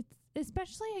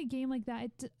especially a game like that.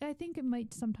 I think it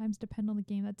might sometimes depend on the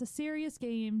game. That's a serious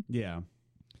game. yeah.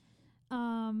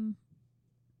 And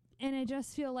I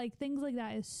just feel like things like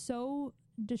that is so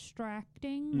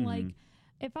distracting. Like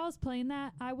if I was playing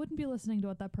that, I wouldn't be listening to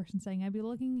what that person's saying. I'd be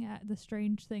looking at the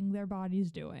strange thing their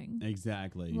body's doing.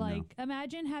 Exactly. Like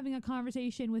imagine having a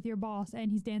conversation with your boss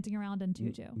and he's dancing around in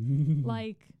tutu.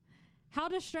 Like how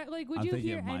like would I'm you thinking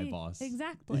hear of my any boss.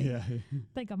 Exactly. Yeah.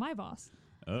 Think of my boss.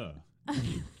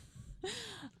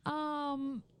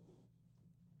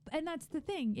 And that's the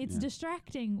thing. It's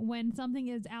distracting when something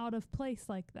is out of place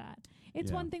like that. It's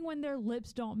Yeah. one thing when their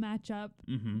lips don't match up,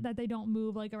 that they don't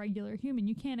move like a regular human.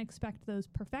 You can't expect those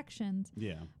perfections.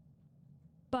 Yeah.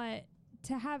 But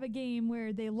to have a game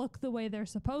where they look the way they're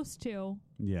supposed to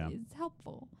Yeah. is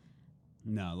helpful.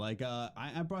 No, like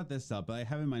I brought this up, but I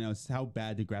have in my notes how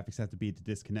bad the graphics have to be to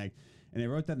disconnect. And I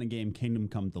wrote that in the game Kingdom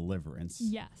Come Deliverance.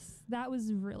 Yes, that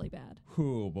was really bad.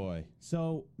 Oh boy.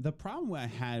 So the problem I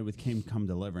had with Kingdom Come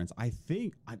Deliverance,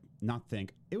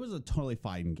 it was a totally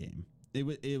fine game.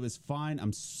 It was fine.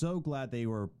 I'm so glad they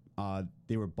were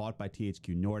bought by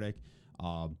THQ Nordic.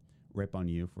 Rip on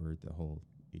you for the whole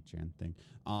 8chan thing.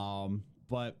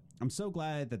 But I'm so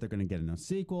glad that they're going to get a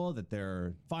sequel, that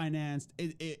they're financed.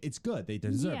 It's good. They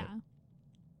deserve it.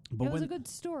 But It was a good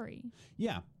story.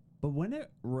 Yeah. But when it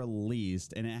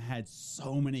released and it had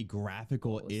so many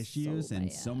graphical It was issues so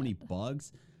and so many bad.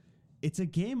 bugs, it's a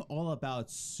game all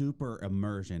about super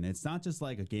immersion. It's not just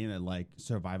like a game that like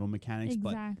survival mechanics,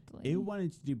 Exactly. but it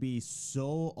wanted to be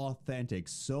so authentic,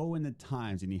 so in the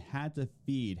times, and you had to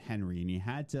feed Henry and you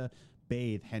had to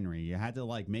bathe Henry. You had to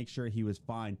like make sure he was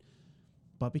fine.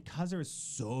 But because there were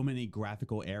so many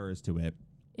graphical errors to it,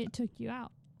 It took you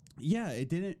out. yeah, it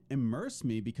didn't immerse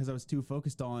me because I was too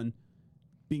focused on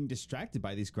being distracted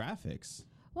by these graphics.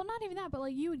 Well, not even that, but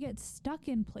like you would get stuck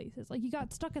in places. Like you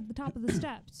got stuck at the top of the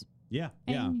steps. Yeah,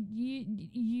 And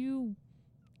you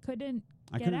couldn't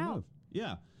I get couldn't out. move.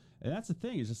 Yeah, and that's the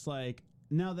thing. It's just like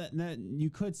now that you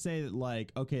could say that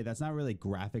like, okay, that's not really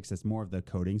graphics. That's more of the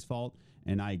coding's fault.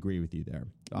 And I agree with you there.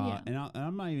 Yeah. And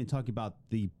I'm not even talking about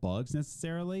the bugs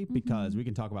necessarily because we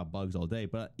can talk about bugs all day.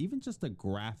 But even just the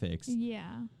graphics,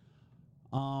 Yeah.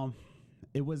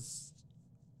 it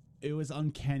was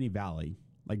uncanny valley.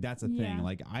 Like that's the thing. Yeah.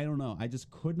 Like I don't know. I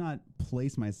just could not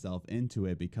place myself into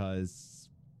it because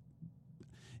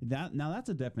that's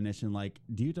a definition. Like,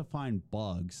 do you define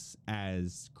bugs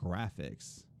as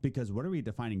graphics? Because what are we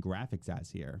defining graphics as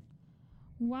here?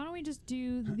 Why don't we just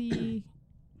do the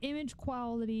image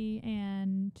quality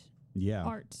and Yeah.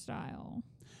 art style?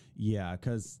 Yeah,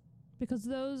 because Because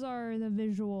those are the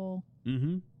visual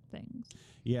things.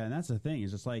 yeah, and that's the thing.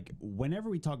 It's just like whenever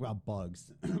we talk about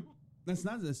bugs, that's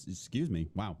not this. Excuse me.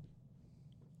 Wow,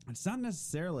 it's not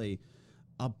necessarily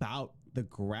about the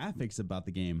graphics about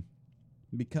the game,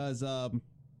 because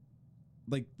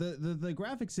like the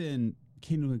graphics in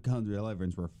Kingdom Come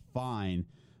Deliverance were fine,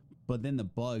 but then the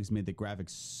bugs made the graphics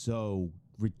so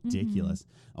ridiculous.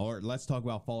 Or let's talk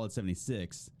about Fallout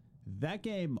 76. That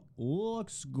game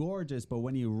looks gorgeous, but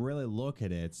when you really look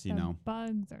at it, you The know,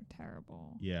 bugs are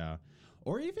terrible. yeah.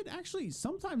 Or even actually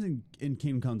sometimes in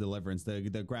Kingdom Come Deliverance, the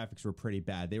graphics were pretty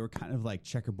bad. They were kind of like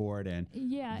checkerboard and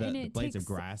Yeah, the and it blades takes, of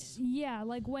grass. Yeah,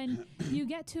 like when you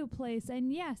get to a place,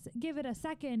 and yes, give it a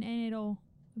second, and it'll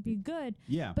be good.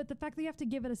 Yeah. But the fact that you have to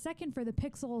give it a second for the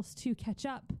pixels to catch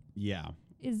up Yeah.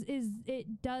 is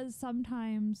it does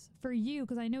sometimes for you,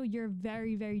 because I know you're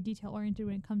very, very detail oriented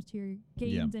when it comes to your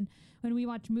games. And when we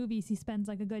watch movies, he spends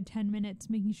like a good 10 minutes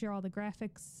making sure all the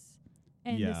graphics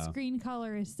and the Yeah. screen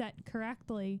color is set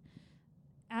correctly.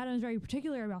 Adam's very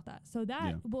particular about that. So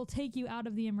that will take you out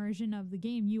of the immersion of the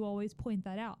game. You always point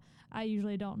that out. I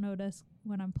usually don't notice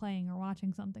when I'm playing or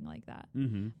watching something like that.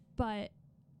 Mm-hmm. But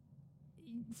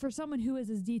for someone who is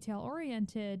as detail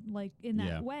oriented, like in that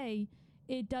Yeah. way,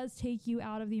 it does take you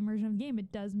out of the immersion of the game.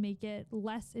 It does make it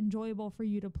less enjoyable for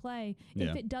you to play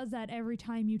Yeah. if it does that every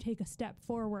time you take a step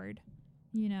forward,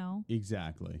 you know?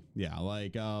 Exactly. Yeah.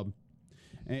 Like, and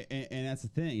that's the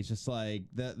thing. It's just like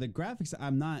the graphics.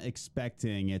 I'm not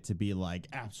expecting it to be like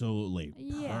absolutely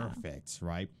Yeah. perfect,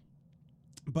 right?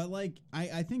 But like,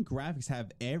 I think graphics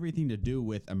have everything to do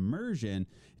with immersion.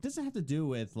 It doesn't have to do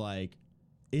with like,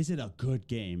 is it a good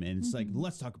game? And it's like,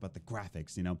 let's talk about the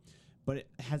graphics, you know. But it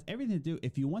has everything to do.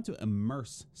 If you want to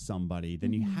immerse somebody,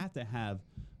 then you have to have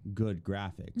good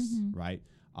graphics, right?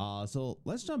 So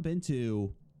let's jump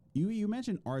into you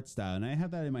mentioned art style, and I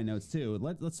have that in my notes too.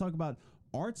 Let's talk about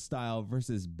art style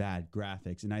versus bad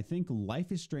graphics. And I think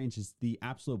Life is Strange is the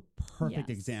absolute perfect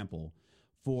Yes. example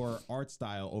for art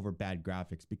style over bad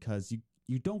graphics, because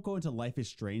you don't go into Life is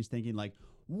Strange thinking like,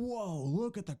 whoa,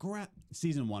 look at the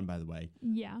season 1, by the way.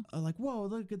 Yeah. Like, whoa,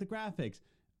 look at the graphics.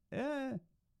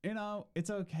 You know, it's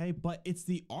okay, but it's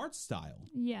the art style,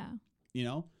 Yeah. you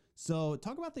know? So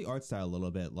talk about the art style a little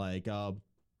bit. Like,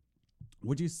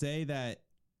 would you say that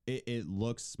it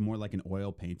looks more like an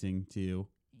oil painting to you?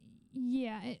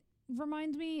 Yeah. It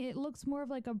reminds me, it looks more of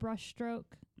like a brush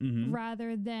stroke Mm-hmm.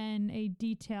 rather than a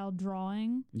detailed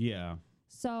drawing. Yeah.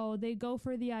 So they go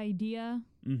for the idea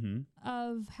Mm-hmm.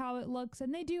 of how it looks,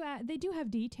 and they do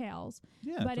have details,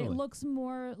 Yeah, but totally. it looks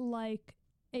more like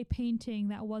a painting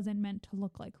that wasn't meant to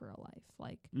look like real life.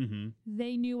 Like Mm-hmm.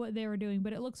 they knew what they were doing,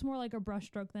 but it looks more like a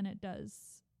brushstroke than it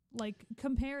does. Like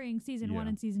comparing season 1 Yeah.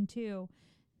 and season 2,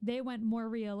 they went more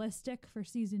realistic for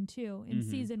season 2. In Mhm.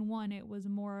 season 1, it was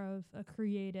more of a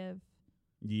creative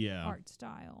Yeah. art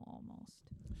style almost.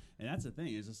 And that's the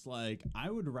thing. It's just like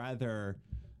I would rather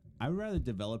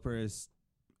developers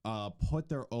put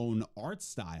their own art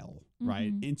style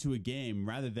right Mhm. into a game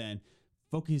rather than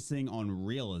focusing on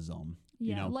realism. Yeah,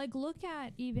 You know? like look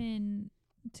at, even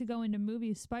to go into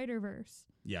movies, Spider-Verse.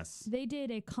 Yes. They did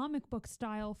a comic book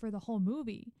style for the whole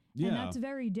movie. Yeah. And that's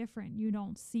very different. You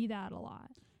don't see that a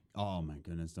lot. Oh my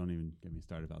goodness! Don't even get me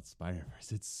started about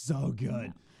Spider-Verse. It's so good.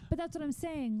 Yeah. But that's what I'm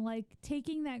saying. Like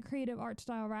taking that creative art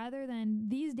style, rather than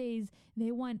these days,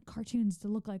 they want cartoons to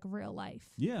look like real life.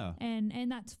 Yeah.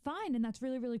 And that's fine. And that's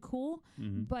really, really cool.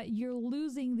 Mhm. But you're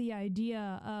losing the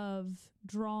idea of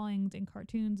drawings and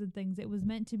cartoons and things. It was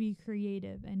meant to be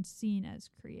creative and seen as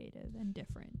creative and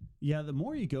different. Yeah, the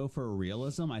more you go for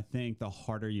realism, I think the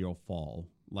harder you'll fall.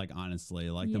 Like, honestly,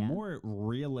 like the Yeah. more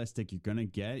realistic you're going to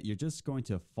get, you're just going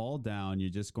to fall down. You're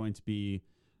just going to be,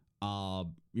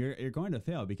 you're going to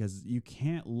fail because you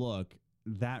can't look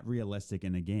that realistic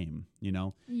in a game, you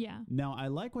know? Yeah. Now, I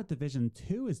like what Division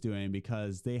 2 is doing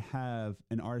because they have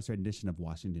an artist rendition of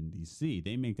Washington, D.C.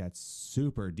 They make that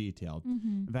super detailed.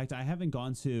 Mm-hmm. In fact, I haven't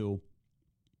gone to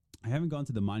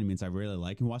the monuments I really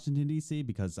like in Washington, D.C.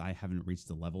 because I haven't reached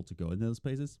the level to go into those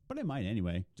places, but I might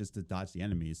anyway, just to dodge the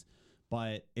enemies.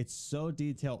 But it's so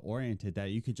detail oriented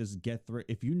that you could just get through.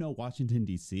 If you know Washington,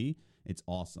 D.C., it's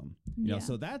awesome. You know, Yeah.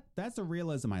 so that's the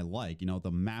realism I like, you know, the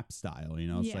map style. You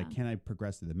know, it's like, Yeah. can I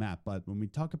progress through the map? But when we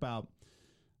talk about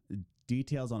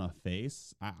details on a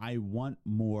face, I want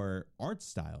more art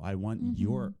style. I want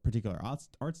your particular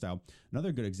art style.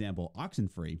 Another good example,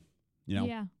 Oxenfree. You know,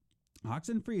 Yeah.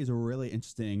 Oxenfree is a really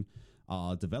interesting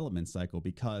development cycle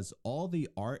because all the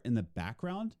art in the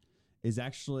background is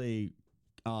actually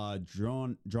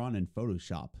drawn in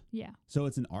Photoshop. Yeah. So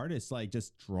it's an artist like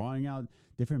just drawing out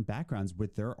different backgrounds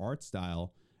with their art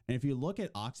style. And if you look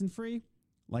at Oxenfree,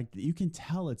 like you can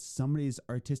tell it's somebody's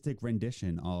artistic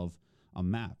rendition of a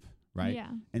map, right?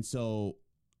 Yeah. And so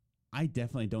I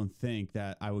definitely don't think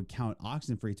that I would count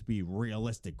Oxenfree to be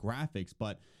realistic graphics,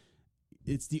 but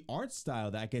it's the art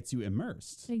style that gets you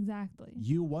immersed. Exactly.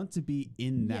 You want to be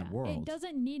in that Yeah. world. It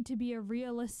doesn't need to be a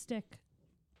realistic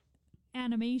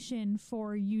animation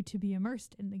for you to be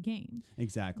immersed in the game.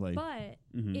 Exactly. But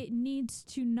Mhm. it needs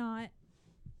to not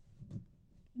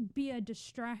be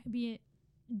distracting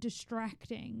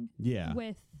Yeah.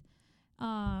 with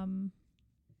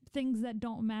things that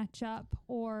don't match up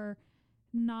or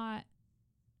not.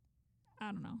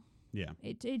 I don't know. Yeah.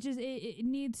 It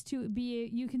needs to be,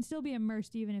 you can still be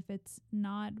immersed even if it's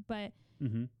not, but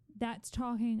Mm-hmm. that's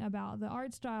talking about the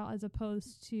art style as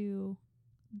opposed to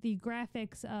the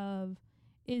graphics of,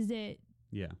 is it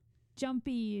Yeah.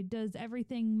 jumpy? Does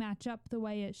everything match up the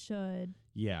way it should?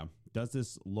 Yeah. Does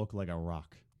this look like a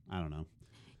rock? I don't know.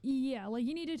 Yeah, like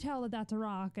you need to tell that that's a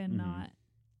rock and Mhm. not,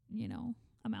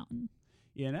 a mountain.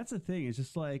 Yeah, and that's the thing. It's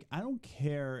just like, I don't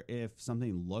care if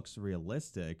something looks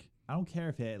realistic. I don't care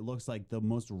if it looks like the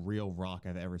most real rock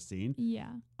I've ever seen.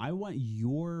 Yeah. I want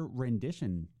your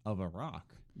rendition of a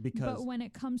rock. Because but when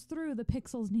it comes through, the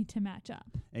pixels need to match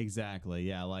up. exactly,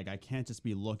 yeah. Like I can't just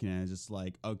be looking at it just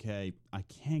like, okay, I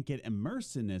can't get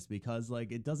immersed in this because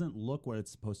like it doesn't look what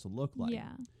it's supposed to look like. Yeah.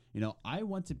 You know, I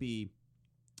want to be,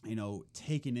 you know,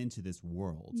 taken into this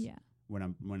world. Yeah. When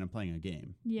I'm playing a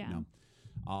game. Yeah. You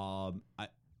know?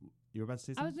 You were about to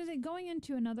say something? I was going to say, going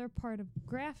into another part of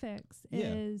graphics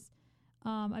Yeah. is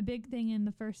a big thing in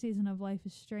the first season of Life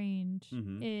is Strange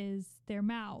is their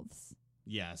mouths.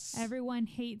 Yes. Everyone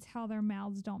hates how their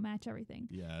mouths don't match everything.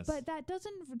 Yes. But that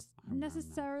doesn't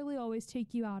necessarily always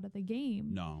take you out of the game.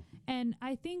 No. And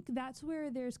I think that's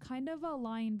where there's kind of a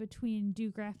line between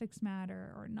do graphics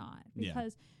matter or not. Yeah.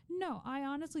 Because, no, I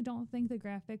honestly don't think the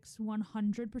graphics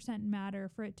 100% matter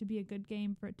for it to be a good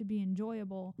game, for it to be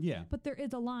enjoyable. Yeah. But there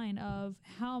is a line of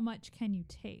how much can you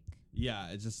take?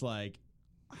 Yeah. It's just like,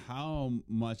 how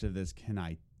much of this can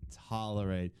I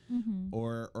tolerate?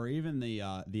 Or even the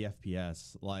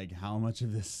FPS, like how much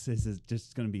of this is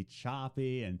just going to be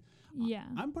choppy? And Yeah.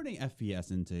 I'm putting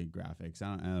FPS into graphics.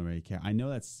 I don't really care. I know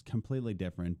that's completely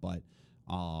different, but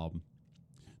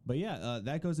yeah,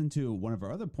 that goes into one of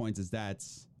our other points is that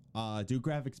do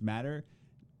graphics matter?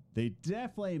 They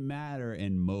definitely matter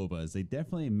in MOBAs. They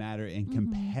definitely matter in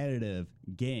competitive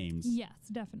games. Yes,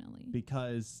 definitely.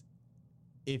 Because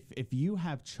if you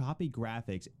have choppy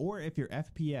graphics or if your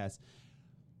FPS,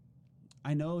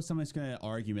 I know someone's going to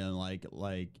argue me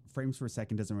like frames per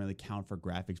second doesn't really count for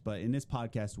graphics, but in this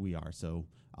podcast we are. So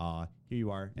here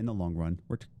you are in the long run.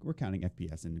 We're counting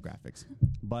FPS in the graphics.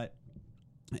 But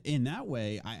in that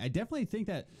way, I definitely think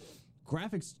that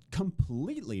graphics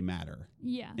completely matter.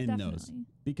 Yeah, in definitely. those.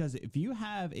 Because if you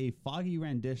have a foggy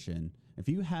rendition, if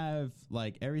you have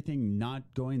like everything not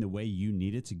going the way you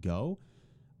need it to go,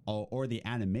 or the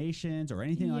animations or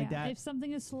anything like that, if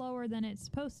something is slower than it's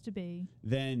supposed to be,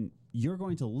 then you're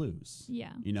going to lose.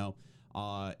 Yeah. You know,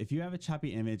 if you have a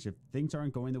choppy image, if things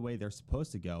aren't going the way they're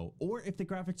supposed to go, or if the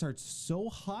graphics are so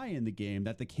high in the game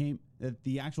that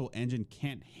the actual engine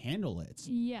can't handle it,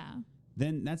 yeah,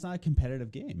 then that's not a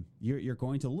competitive game. You're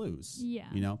going to lose. Yeah.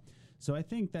 You know? So I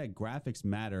think that graphics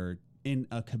matter in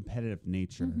a competitive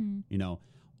nature, you know,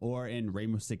 or in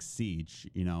Rainbow Six Siege,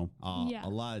 you know, a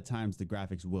lot of times the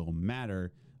graphics will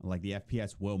matter, like the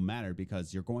FPS will matter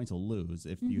because you're going to lose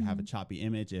if you have a choppy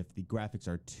image, if the graphics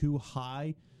are too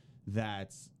high,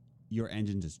 that your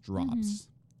engine just drops.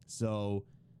 So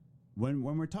when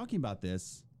we're talking about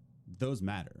this, those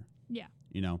matter. Yeah.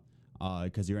 You know,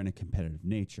 because you're in a competitive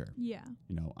nature. Yeah.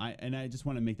 You know, I just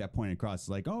want to make that point across. It's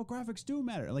like, oh, graphics do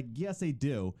matter. Like, yes, they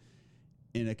do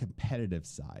in a competitive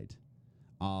side.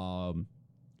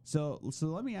 So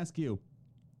let me ask you,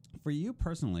 for you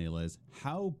personally, Liz,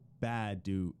 how bad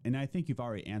and I think you've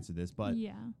already answered this, but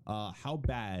how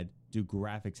bad do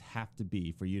graphics have to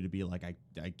be for you to be like, I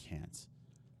can't?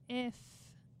 If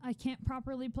I can't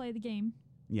properly play the game.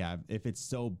 Yeah, if it's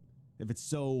so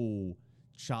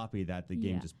choppy that the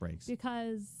game just breaks.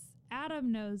 Because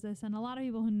Adam knows this, and a lot of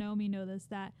people who know me know this,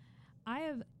 that I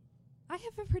have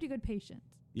a pretty good patience.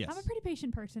 Yes. I'm a pretty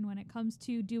patient person when it comes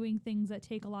to doing things that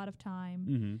take a lot of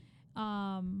time,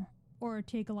 or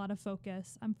take a lot of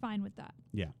focus. I'm fine with that.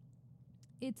 Yeah.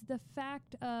 It's the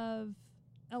fact of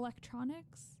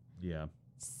electronics Yeah.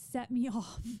 set me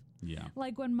off. Yeah.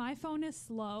 Like when my phone is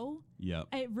slow, Yep.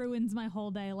 it ruins my whole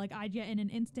day. Like I get in an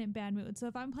instant bad mood. So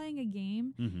if I'm playing a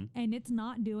game and it's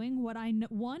not doing what I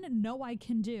know I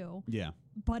can do, Yeah.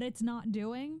 but it's not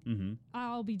doing,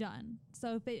 I'll be done.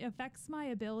 So if it affects my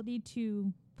ability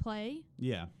to play,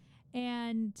 Yeah.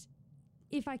 and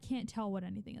if I can't tell what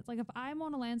anything is, like if I'm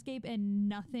on a landscape and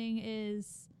nothing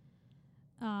is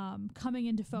coming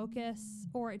into focus,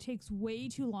 or it takes way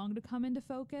too long to come into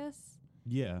focus,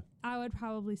 Yeah. I would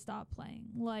probably stop playing.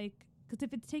 Like, because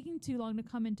if it's taking too long to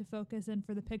come into focus and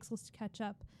for the pixels to catch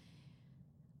up,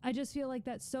 I just feel like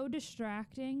that's so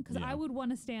distracting, because I would want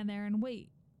to stand there and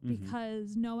wait.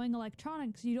 Because knowing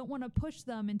electronics, you don't want to push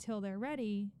them until they're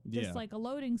ready. Just like a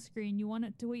loading screen, you want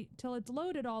it to wait till it's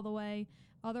loaded all the way.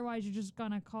 Otherwise, you're just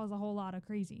going to cause a whole lot of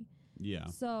crazy. Yeah.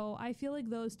 So I feel like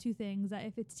those two things, that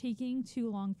if it's taking too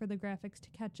long for the graphics to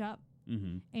catch up,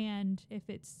 and if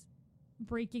it's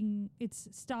it's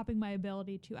stopping my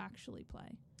ability to actually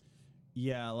play.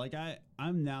 Yeah, like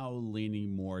I'm now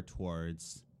leaning more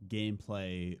towards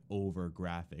gameplay over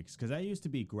graphics, because I used to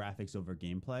be graphics over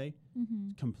gameplay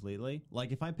completely.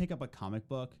 Like if I pick up a comic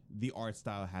book, the art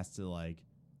style has to like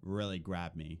really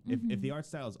grab me. If the art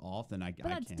style is off, then I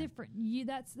that's can't. Different.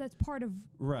 That's part of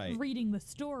reading the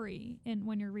story and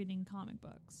when you're reading comic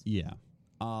books. Yeah.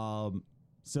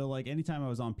 So like anytime I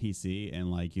was on PC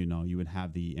and like, you know, you would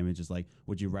have the images like,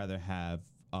 would you rather have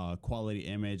quality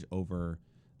image over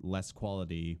less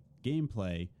quality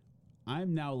gameplay,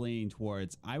 I'm now leaning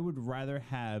towards I would rather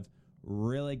have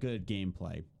really good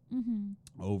gameplay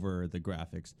over the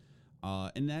graphics.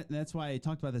 And that's why I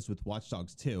talked about this with Watch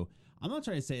Dogs 2. I'm not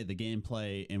trying to say the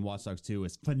gameplay in Watch Dogs 2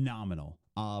 is phenomenal,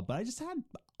 but I just had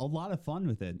a lot of fun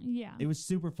with it. Yeah. It was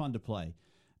super fun to play.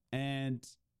 And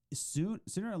sooner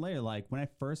or later, like when I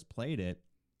first played it,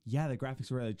 yeah, the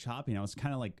graphics were really choppy. And I was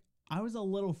kind of like, I was a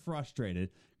little frustrated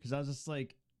because I was just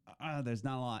like, there's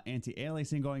not a lot of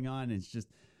anti-aliasing going on. It's just,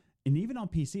 and even on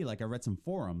PC, like I read some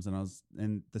forums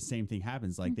and the same thing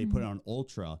happens. Like they put it on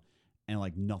ultra and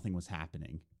like nothing was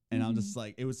happening. And I'm just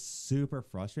like, it was super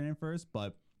frustrating at first,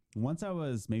 but once I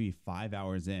was maybe 5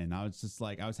 hours in, I was just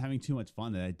like, I was having too much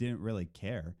fun that I didn't really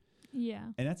care. Yeah.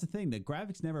 And that's the thing. The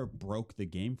graphics never broke the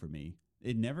game for me.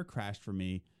 It never crashed for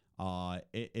me.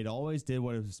 It always did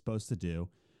what it was supposed to do.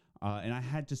 And I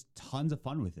had just tons of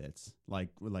fun with it, like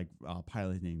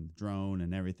piloting the drone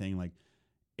and everything. Like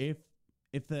if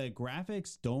the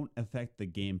graphics don't affect the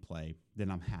gameplay, then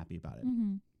I'm happy about it.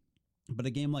 But a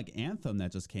game like Anthem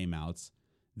that just came out,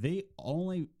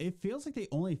 it feels like they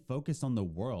only focused on the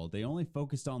world. They only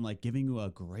focused on like giving you a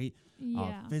great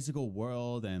physical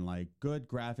world and like good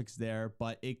graphics there,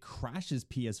 but it crashes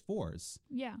PS4s.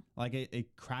 Yeah. Like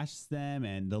it crashes them,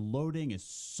 and the loading is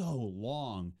so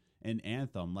long in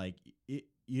Anthem. Like it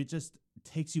just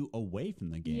takes you away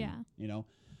from the game. Yeah. You know?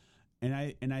 And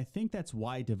I think that's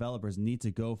why developers need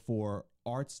to go for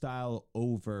art style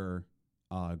over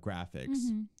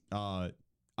graphics.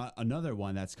 Another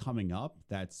one that's coming up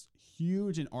that's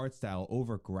huge in art style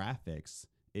over graphics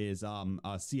is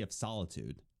Sea of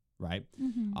Solitude, right?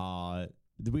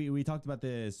 We talked about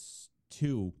this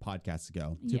two podcasts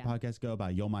ago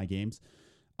about Yo My Games.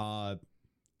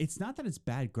 It's not that it's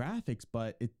bad graphics,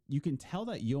 but you can tell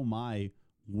that Yo My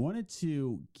wanted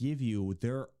to give you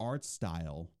their art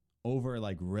style over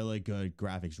like really good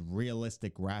graphics,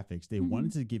 realistic graphics. They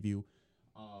wanted to give you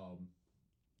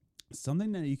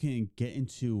something that you can get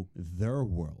into their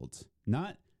world,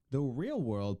 not the real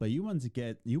world, but you want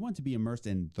to be immersed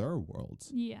in their world,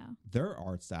 their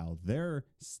art style, their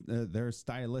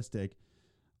stylistic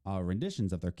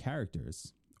renditions of their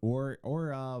characters, or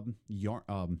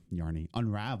Yarny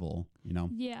Unravel. You know,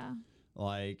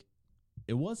 like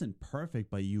it wasn't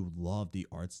perfect, but you loved the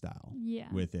art style,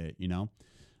 with it. You know,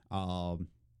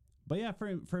 but yeah,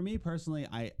 for me personally,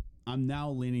 I'm now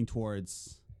leaning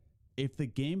towards, if the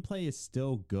gameplay is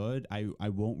still good, I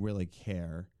won't really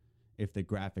care if the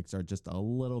graphics are just a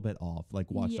little bit off,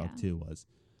 like Watch Dogs 2 was.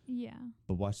 Yeah.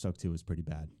 But Watch Dogs 2 was pretty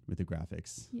bad with the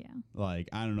graphics. Yeah. Like,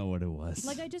 I don't know what it was.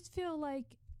 Like, I just feel like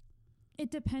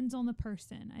it depends on the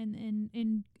person.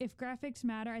 And if graphics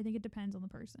matter, I think it depends on the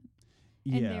person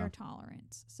and their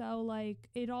tolerance. So, like,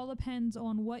 it all depends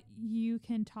on what you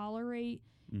can tolerate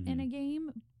in a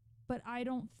game. But I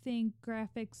don't think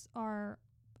graphics are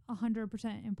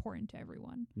 100% important to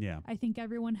everyone. Yeah. I think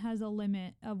everyone has a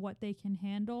limit of what they can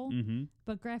handle,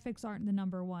 but graphics aren't the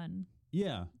number one.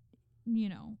 Yeah. You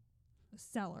know,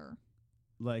 seller.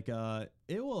 Like,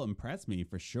 it will impress me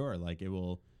for sure. Like, it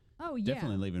will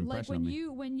definitely leave an impression on me.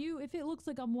 When you, if it looks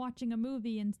like I'm watching a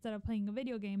movie instead of playing a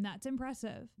video game, that's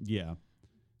impressive. Yeah.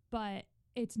 But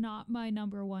it's not my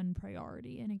number one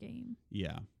priority in a game.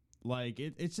 Yeah. Like,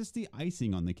 it's just the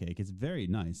icing on the cake. It's very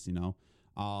nice, you know?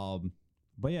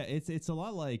 But yeah, it's a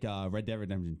lot like Red Dead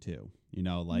Redemption 2. You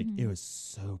know, like it was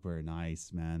super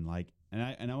nice, man. Like,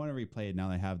 and I want to replay it now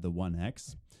that I have the One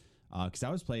X, because I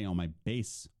was playing on my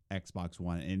base Xbox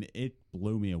One and it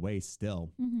blew me away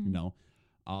still. You know,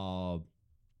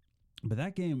 but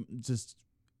that game just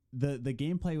the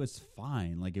gameplay was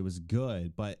fine, like it was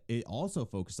good, but it also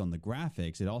focused on the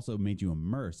graphics. It also made you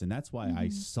immersed, and that's why I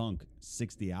sunk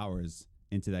 60 hours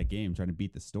into that game trying to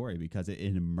beat the story, because it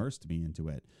immersed me into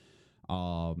it.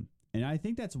 And I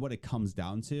think that's what it comes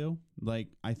down to. Like,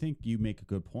 I think you make a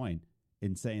good point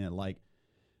in saying that, like,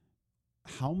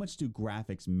 how much do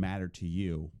graphics matter to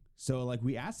you? So, like,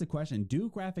 we asked the question, do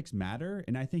graphics matter?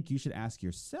 And I think you should ask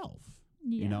yourself,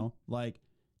 you know, like,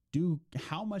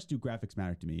 how much do graphics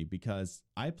matter to me? Because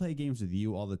I play games with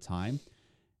you all the time,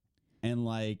 and,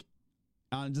 like,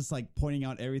 I'm just, like, pointing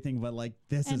out everything, but, like,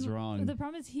 this is wrong. The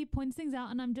problem is he points things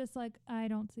out, and I'm just like, I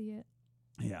don't see it.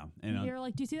 Yeah, and you're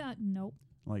like, do you see that? Nope.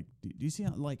 Like, do you see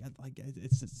how like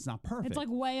it's not perfect? It's like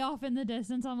way off in the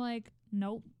distance. I'm like,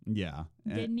 nope. Yeah,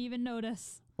 didn't even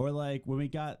notice. Or like when we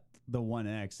got the One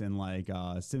X and like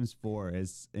Sims 4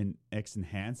 is in X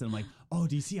enhanced, and I'm like, oh,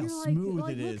 do you see how smooth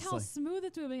it is? Look how smooth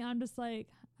it's moving. I'm just like,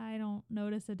 I don't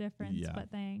notice a difference,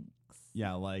 but thanks.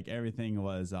 Yeah, like everything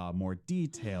was more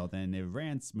detailed and it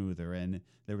ran smoother and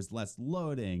there was less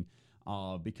loading.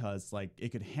 because like it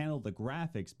could handle the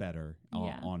graphics better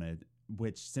Yeah. on it.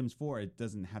 Which Sims 4 it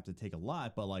doesn't have to take a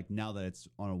lot, but like now that it's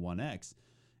on a 1X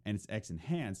and it's X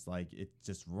enhanced, like it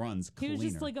just runs He cleaner. was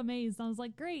just like amazed. I was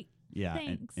like, great. yeah,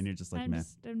 Thanks. and you're just like, I'm man.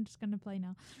 just gonna play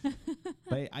now.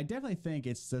 But I definitely think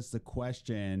it's just a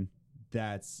question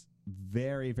that's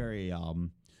very, very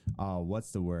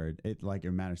what's the word? It like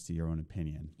it matters to your own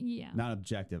opinion. Yeah. Not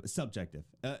objective, subjective.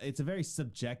 It's a very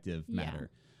subjective Yeah. matter.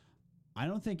 I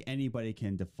don't think anybody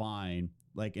can define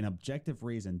like an objective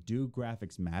reason. Do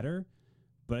graphics matter?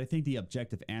 But I think the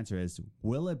objective answer is,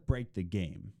 will it break the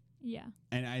game? Yeah.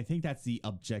 And I think that's the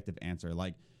objective answer.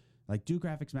 Like do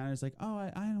graphics matter? It's like, oh,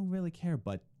 I don't really care,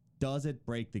 but does it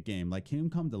break the game? Like Kingdom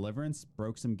Come Deliverance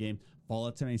broke some game.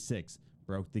 Fallout 76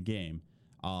 broke the game.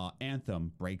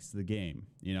 Anthem breaks the game.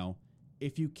 You know,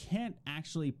 if you can't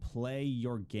actually play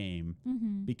your game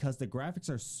Mm-hmm. because the graphics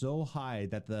are so high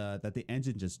that the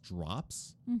engine just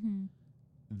drops, Mm-hmm.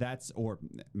 or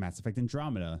Mass Effect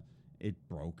Andromeda, it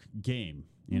broke game.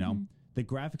 You know, Mhm. the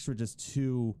graphics were just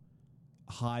too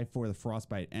high for the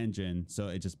Frostbite engine, so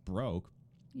it just broke.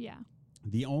 Yeah.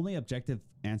 The only objective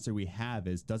answer we have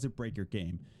is, does it break your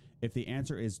game? If the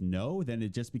answer is no, then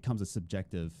it just becomes a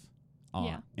subjective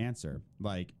Yeah. answer.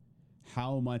 Like,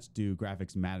 how much do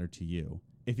graphics matter to you?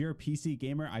 If you're a PC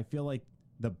gamer, I feel like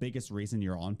the biggest reason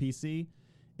you're on PC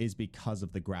is because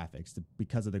of the graphics,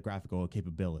 because of the graphical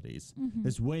capabilities. Mhm.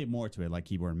 There's way more to it. Like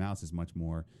keyboard and mouse is much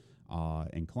more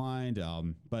inclined,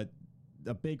 but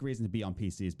a big reason to be on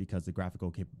PC is because the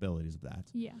graphical capabilities of that.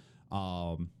 Yeah.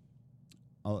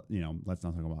 You know, let's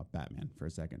not talk about Batman for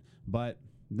a second. But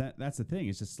that's the thing.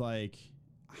 It's just like,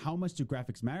 how much do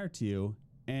graphics matter to you?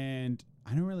 And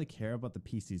I don't really care about the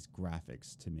PC's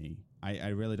graphics to me. I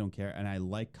really don't care. And I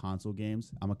like console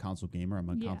games. I'm a console gamer. I'm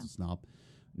a Yeah. console snob.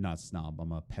 Not snob.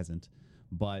 I'm a peasant.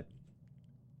 But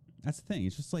that's the thing.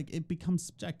 It's just like it becomes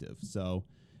subjective. So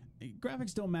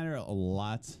graphics don't matter a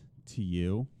lot to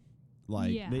you.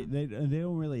 Like Yeah. they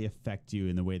don't really affect you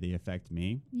in the way they affect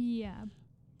me. Yeah.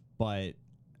 But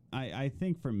I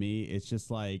think for me, it's just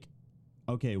like,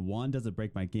 okay, one, does it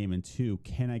break my game? And two,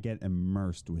 can I get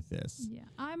immersed with this? Yeah.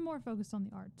 I'm more focused on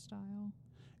the art style.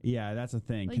 Yeah, that's the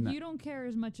thing. Like Can I- you don't care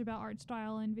as much about art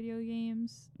style in video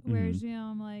games, whereas Mm-hmm. you know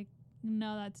I'm like,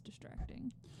 no, that's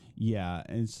distracting. yeah,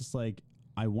 and it's just like,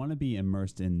 I want to be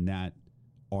immersed in that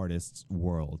artist's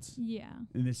world. Yeah.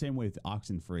 In the same way with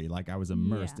Oxenfree, like I was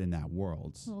immersed Yeah. in that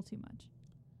world. A little too much.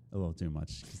 A little too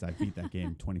much, because I beat that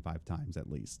game 25 times at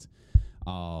least.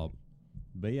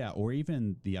 But yeah, or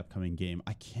even the upcoming game.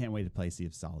 I can't wait to play Sea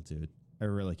of Solitude. I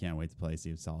really can't wait to play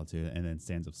Sea of Solitude and then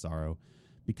Sands of Sorrow,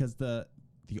 because the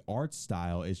art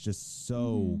style is just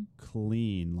so Mhm.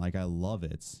 clean. Like I love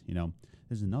it. You know,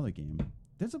 there's another game.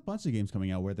 There's a bunch of games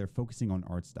coming out where they're focusing on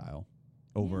art style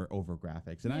over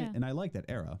graphics, and Yeah. I like that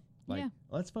era. Like Yeah.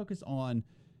 let's focus on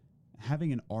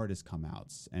having an artist come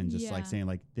out and just like Yeah. saying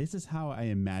like, this is how I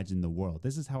imagine the world.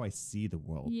 This is how I see the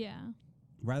world. Yeah.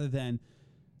 Rather than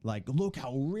like, look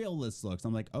how real this looks.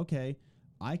 I'm like, okay,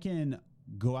 I can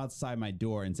go outside my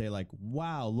door and say like,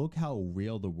 wow, look how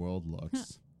real the world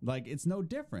looks. Like it's no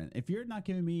different. If you're not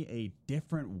giving me a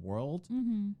different world,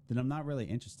 Mm-hmm. then I'm not really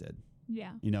interested.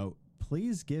 Yeah. You know,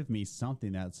 please give me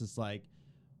something that's just like,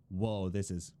 whoa, this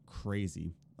is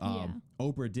crazy. Yeah.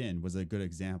 Obra Dinn was a good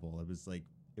example. It was like,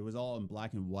 it was all in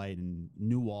black and white and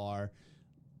noir.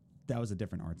 That was a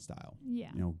different art style.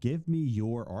 Yeah. You know, give me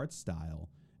your art style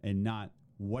and not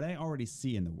what I already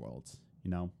see in the world. You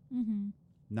know, Mm-hmm.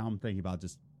 now I'm thinking about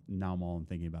now all I'm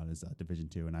thinking about is Division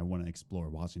 2, and I want to explore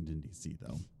Washington, D.C.,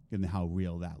 though, and how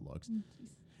real that looks.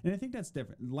 And I think that's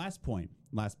different. Last point,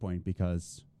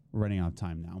 because we're running out of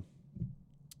time now.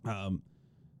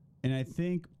 And I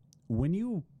think when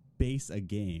you base a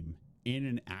game in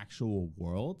an actual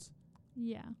world,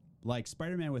 Yeah. like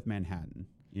Spider-Man with Manhattan,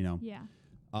 you know, Yeah.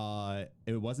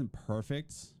 it wasn't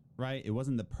perfect, right? It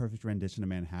wasn't the perfect rendition of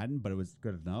Manhattan, but it was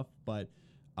good enough. But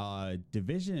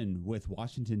Division with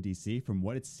Washington, D.C., from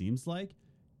what it seems like,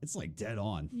 it's like dead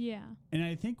on. Yeah. And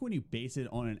I think when you base it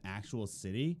on an actual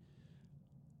city,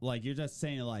 like you're just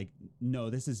saying like,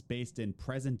 no, this is based in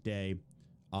present day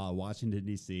Washington,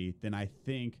 D.C., then I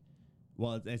think,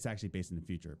 well, it's actually based in the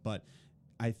future, but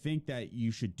I think that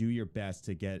you should do your best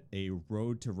to get a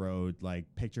road to road, like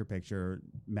picture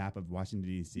map of Washington,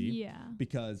 D.C. Yeah.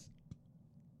 Because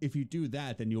if you do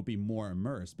that, then you'll be more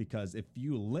immersed, because if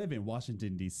you live in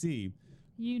Washington, D.C.,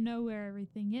 You know where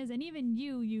everything is, and even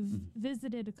you've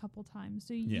visited a couple times,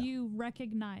 so Yeah. you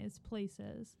recognize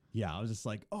places, yeah, I was just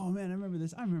like, oh man, I remember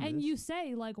this. and this. you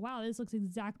say like, "Wow, this looks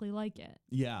exactly like it."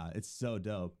 Yeah, it's so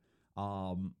dope.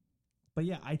 But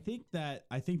yeah, I think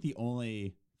the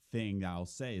only thing that I'll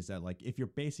say is that like if you're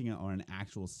basing it on an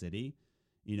actual city,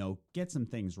 get some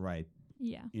things right.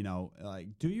 Yeah. Like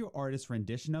do your artist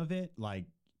rendition of it. Like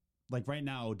right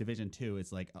now, Division 2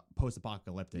 is like a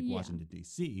post-apocalyptic Washington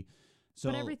D.C.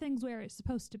 So but everything's where it's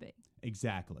supposed to be.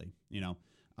 Exactly.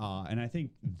 And I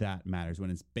think that matters when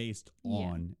it's based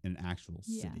on an actual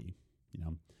city.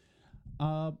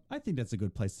 I think that's a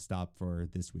good place to stop for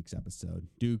this week's episode.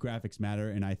 Do graphics matter?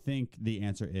 And I think the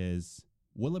answer is,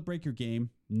 will it break your game?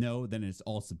 No, then it's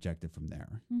all subjective from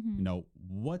there.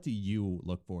 What do you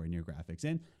look for in your graphics?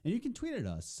 And you can tweet at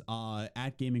us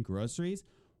at Gaming Groceries.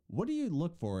 What do you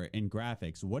look for in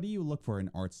graphics? What do you look for in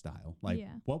art style? Like,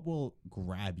 what will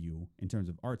grab you in terms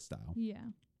of art style? Yeah.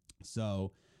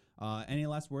 So, any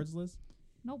last words, Liz?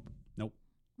 Nope.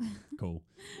 Cool.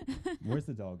 Where's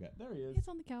the dog at? There he is. He's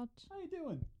on the couch. How you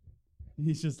doing?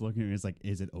 He's just looking at me. He's like,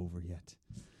 is it over yet?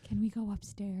 Can we go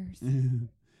upstairs?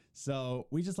 So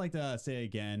we just like to say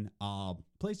again,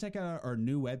 please check out our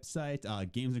new website,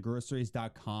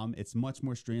 gamesandgroceries.com. It's much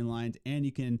more streamlined, and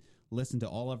you can listen to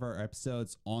all of our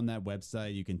episodes on that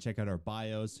website. You can check out our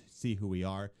bios, see who we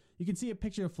are. You can see a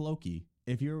picture of Floki.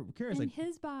 If you're curious, in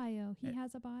his bio, he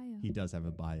has a bio. He does have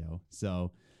a bio.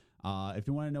 So if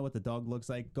you want to know what the dog looks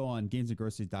like, go on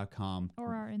gamesandgroceries.com.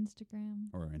 Or our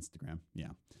Instagram. Yeah.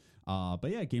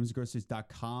 But yeah,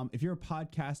 gamesandgroceries.com. If you're a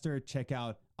podcaster, check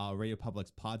out Radio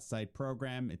Public's Podsite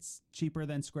program. It's cheaper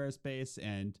than Squarespace,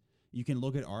 and you can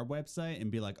look at our website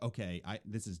and be like, okay,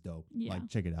 this is dope. Yeah. Like,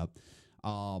 check it out.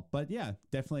 But yeah,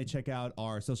 definitely check out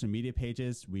our social media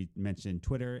pages. We mentioned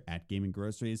Twitter at Gaming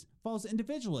Groceries. Follow us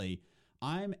individually.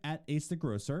 I'm at Ace the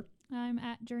Grocer. I'm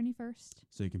at Journey First.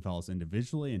 So you can follow us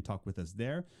individually and talk with us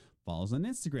there. Follow us on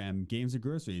Instagram, Games and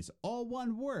Groceries, all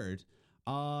one word.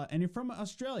 And you're from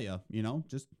Australia,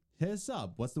 just hit us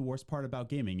up. What's the worst part about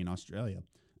gaming in Australia?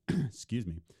 Excuse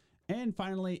me. And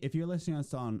finally, if you're listening to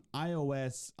us on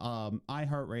iOS,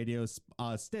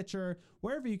 iHeartRadio, Stitcher,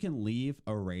 wherever you can leave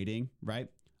a rating, right?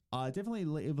 Definitely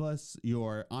leave us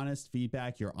your honest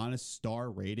feedback, your honest star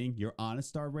rating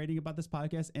about this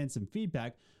podcast, and some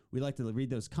feedback. We like to read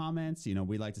those comments.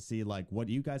 We like to see like what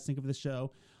do you guys think of the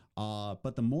show.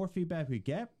 But the more feedback we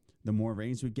get, the more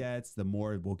ratings we get, the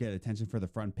more we'll get attention for the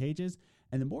front pages,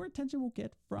 and the more attention we'll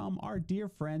get from our dear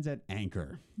friends at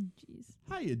Anchor. Jeez.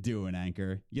 How you doing,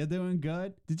 Anchor? You doing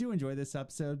good? Did you enjoy this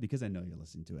episode? Because I know you're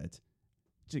listening to it.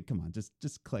 Come on,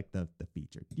 just click the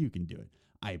feature. You can do it.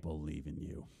 I believe in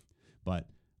you. But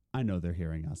I know they're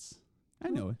hearing us. I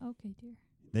know it. Okay, dear.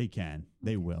 They can.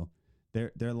 They will.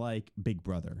 They're like Big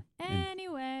Brother.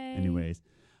 Anyways.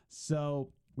 So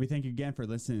we thank you again for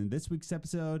listening to this week's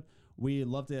episode. We'd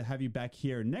love to have you back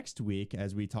here next week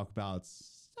as we talk about,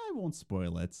 I won't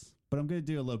spoil it, but I'm going to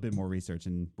do a little bit more research,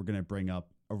 and we're going to bring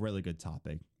up a really good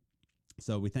topic.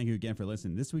 So we thank you again for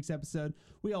listening to this week's episode.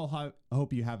 We all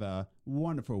hope you have a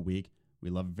wonderful week.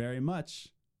 We love it very much.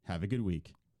 Have a good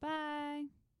week.